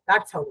 Okay,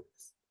 that's how it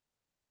is.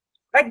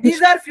 But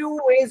these are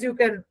few ways you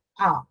can.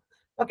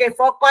 Okay,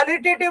 for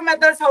qualitative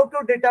methods, how to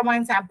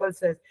determine sample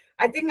size?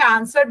 I think I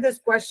answered this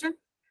question.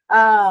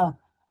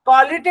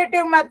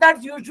 Qualitative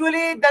methods,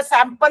 usually the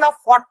sample of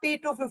 40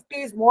 to 50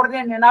 is more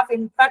than enough.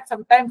 In fact,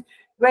 sometimes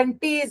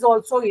 20 is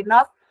also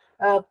enough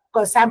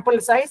sample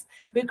size,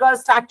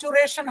 because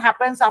saturation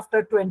happens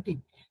after 20.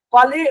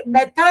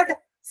 Method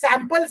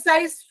sample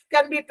size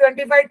can be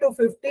 25 to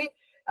 50.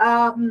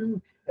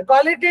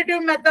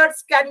 Qualitative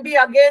methods can be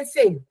again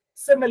same,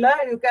 similar.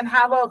 You can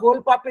have a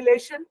whole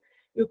population,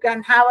 you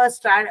can have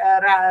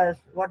a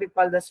what you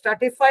call the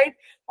stratified,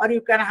 or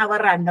you can have a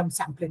random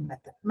sampling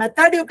method.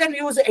 Method you can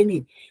use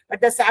any, but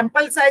the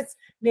sample size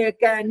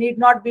need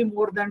not be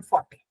more than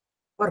 40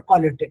 for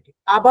qualitative.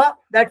 Abha,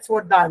 that's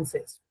what the answer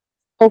is.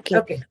 Okay.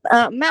 Okay.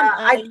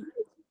 Ma'am,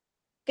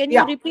 can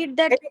you repeat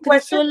that Any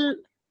question? Criswell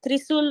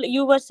Trisul,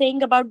 you were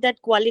saying about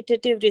that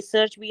qualitative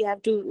research we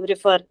have to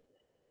refer.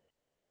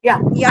 Yeah,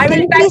 Yeah, I can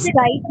will you type please it.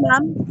 write,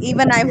 ma'am?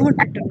 Even I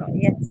wanted to know.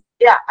 Yes.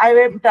 Yeah, I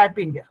will type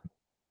in here.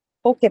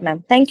 Okay,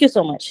 ma'am. Thank you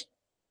so much.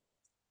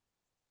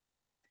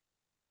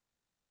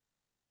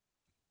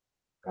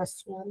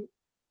 Casual.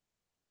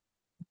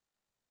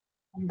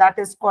 And that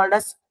is called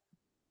as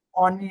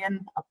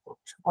onion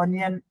approach.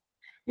 Onion.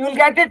 You will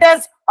get it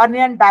as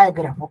onion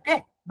diagram,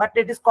 okay? But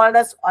it is called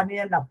as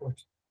onion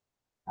approach.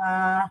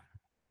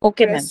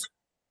 Okay, ma'am.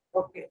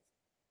 Okay.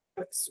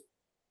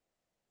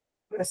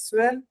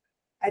 Creswell.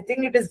 I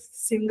think it is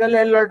single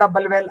L or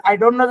double L. I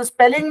don't know. The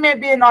spelling may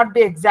be not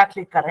be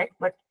exactly correct,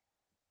 but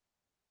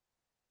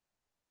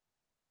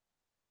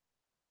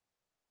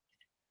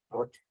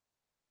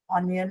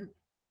onion.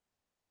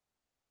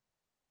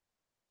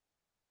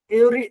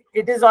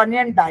 It is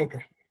onion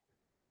diagram.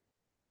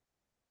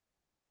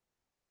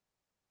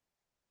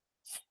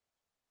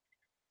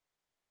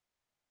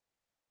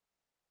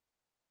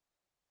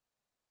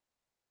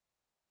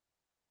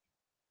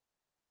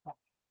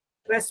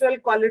 Creswell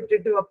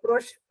qualitative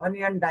approach,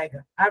 onion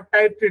diagram. I have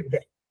typed it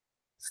there.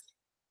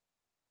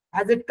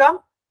 Has it come?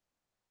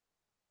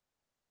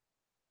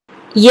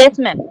 Yes,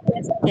 ma'am.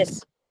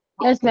 Yes.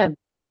 Yes, ma'am.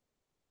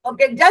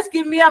 Okay, just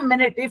give me a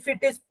minute. If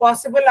it is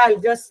possible, I'll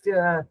just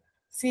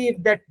see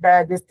if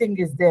that this thing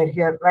is there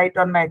here, right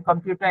on my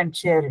computer and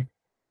share it.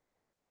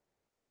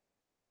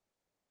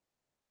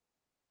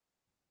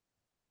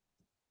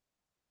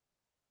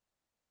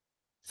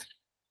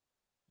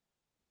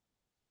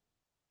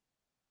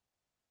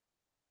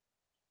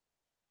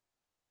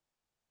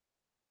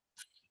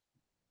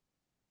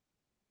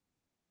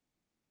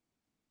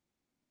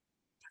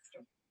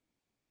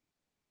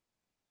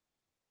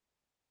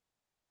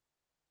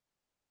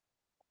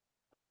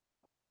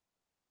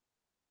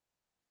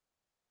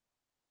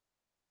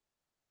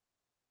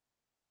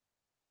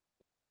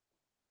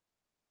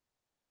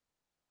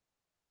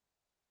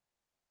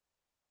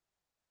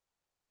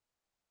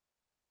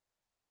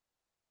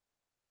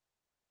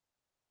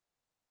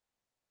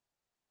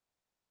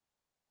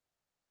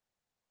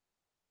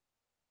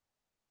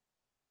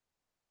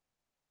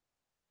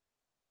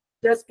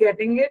 Just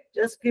getting it.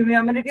 Just give me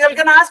a minute. You all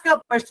can ask your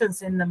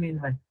questions in the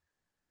meanwhile.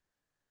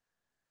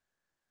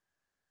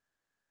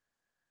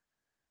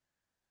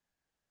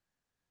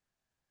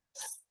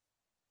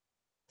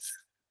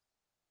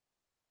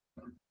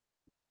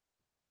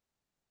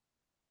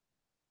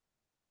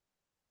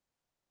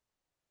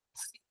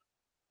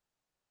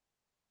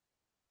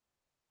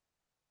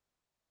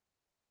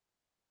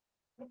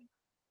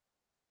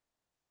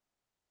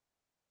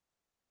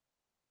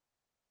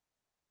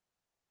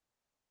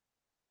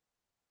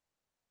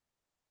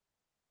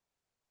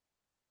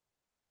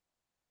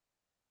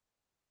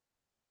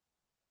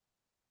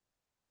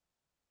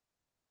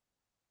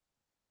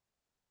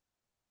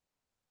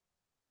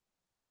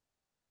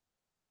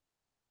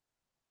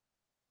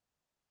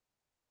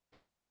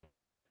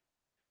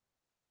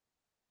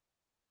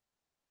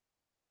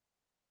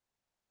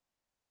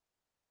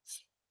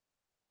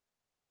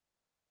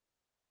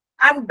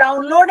 I'm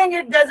downloading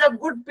it. There's a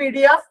good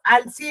PDF.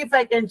 I'll see if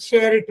I can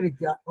share it with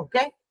you.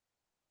 Okay.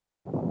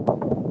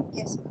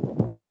 Yes.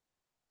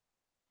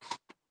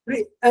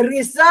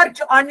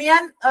 Research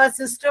onion, a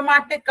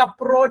systematic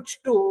approach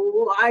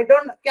to.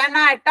 Can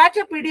I attach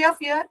a PDF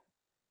here?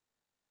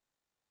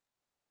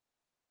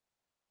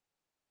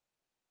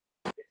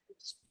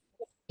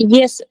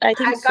 Yes, I I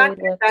think so. can't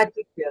It works. attach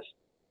it here.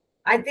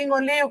 I think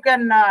only you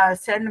can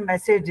send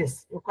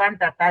messages. You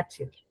can't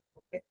attach it.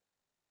 Okay.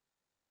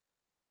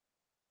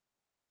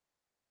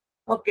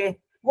 Okay.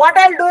 What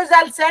I'll do is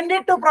I'll send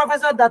it to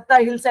Professor Datta.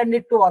 He'll send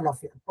it to all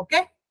of you.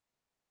 Okay.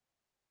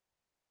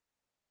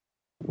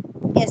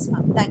 Yes,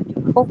 ma'am. Thank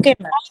you. Okay,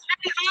 ma'am.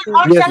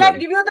 Or Yes, shall I ma'am.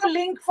 give you the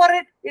link for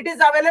it? It is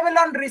available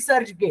on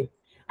ResearchGate.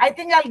 I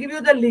think I'll give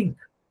you the link.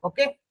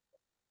 Okay.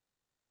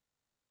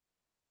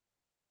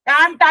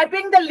 I'm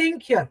typing the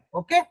link here.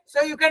 Okay.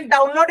 So you can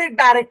download it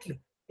directly.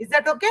 Is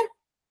that okay?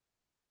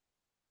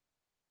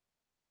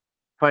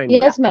 Fine.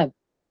 Yes, ma'am.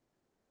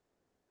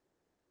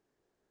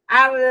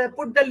 I will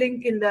put the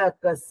link in the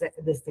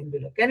this thing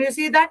below. Can you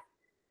see that?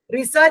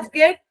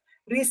 ResearchGate,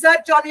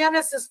 research onion,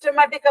 a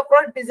systematic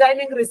approach,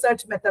 designing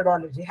research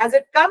methodology. Has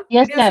it come?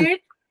 Yes, Did you ma'am. see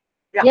it?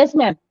 Yeah. Yes,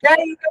 ma'am. There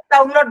you can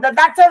download that.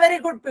 That's a very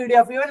good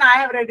PDF. Even I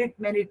have read it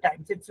many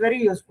times. It's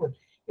very useful.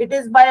 It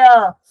is by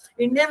a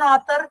Indian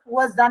author who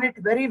has done it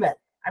very well.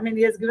 I mean,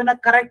 he has given a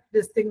correct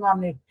this thing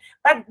on it.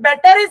 But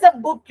better is a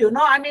book, you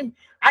know. I mean,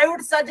 I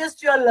would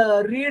suggest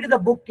you'll read the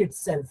book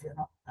itself, you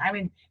know. I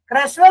mean,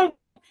 Creswell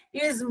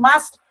is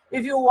must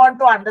if you want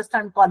to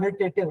understand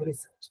qualitative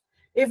research.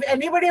 If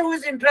anybody who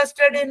is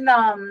interested in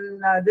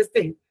this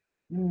thing,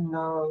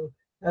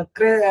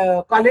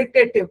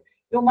 qualitative,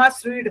 you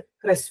must read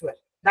Creswell.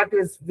 That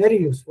is very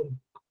useful.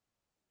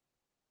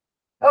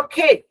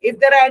 Okay, if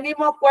there are any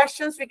more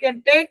questions, we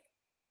can take.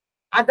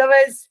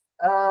 Otherwise,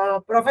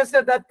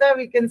 Professor Datta,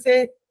 we can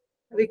say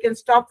we can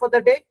stop for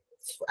the day.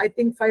 I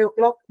think 5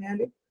 o'clock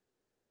nearly.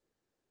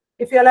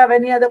 If you all have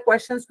any other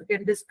questions, we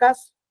can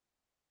discuss.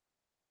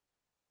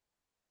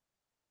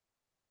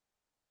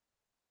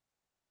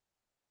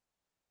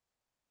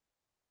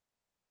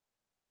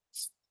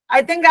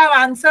 I think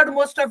I've answered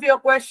most of your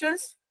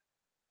questions.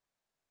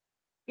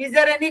 Is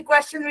there any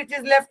question which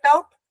is left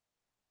out?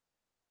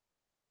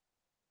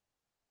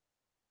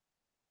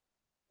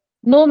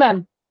 No,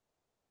 ma'am.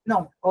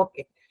 No.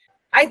 Okay.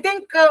 I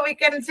think we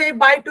can say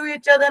bye to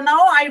each other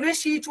now. I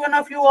wish each one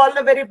of you all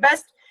the very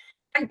best.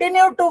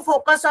 Continue to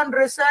focus on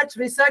research.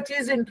 Research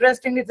is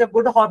interesting. It's a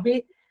good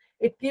hobby.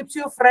 It keeps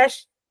you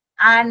fresh.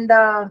 And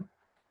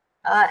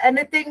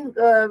anything,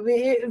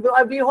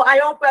 I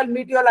hope I'll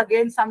meet you all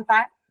again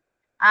sometime.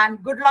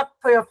 And good luck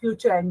for your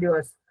future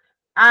endeavors.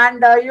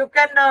 And you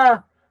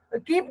can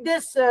keep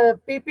this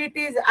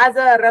PPTs as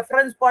a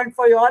reference point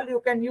for you all.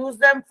 You can use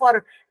them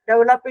for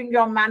developing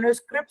your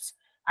manuscripts,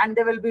 and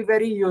they will be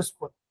very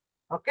useful,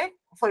 okay,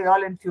 for you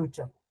all in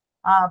future.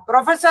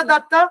 Professor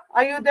Datta,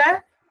 are you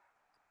there?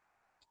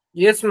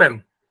 Yes,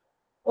 ma'am.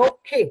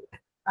 Okay.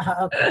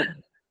 Okay.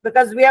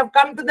 Because we have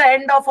come to the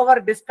end of our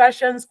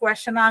discussions,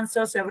 question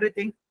answers,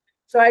 everything.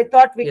 So I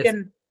thought we Yes.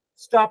 can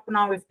stop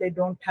now if they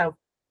don't have.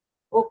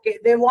 Okay,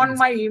 they want Yes.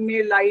 my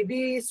email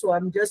ID, so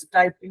I'm just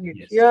typing it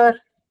Yes. here.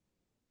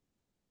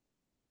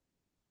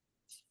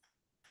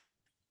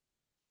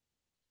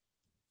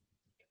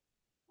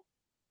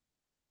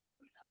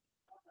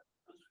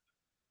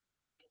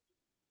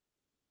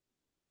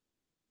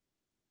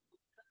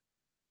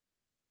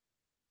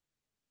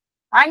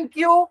 Thank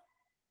you.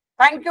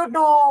 Thank you to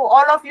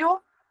all of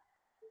you.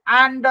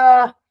 And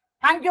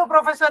thank you,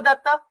 Professor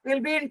Datta.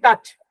 We'll be in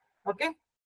touch. Okay.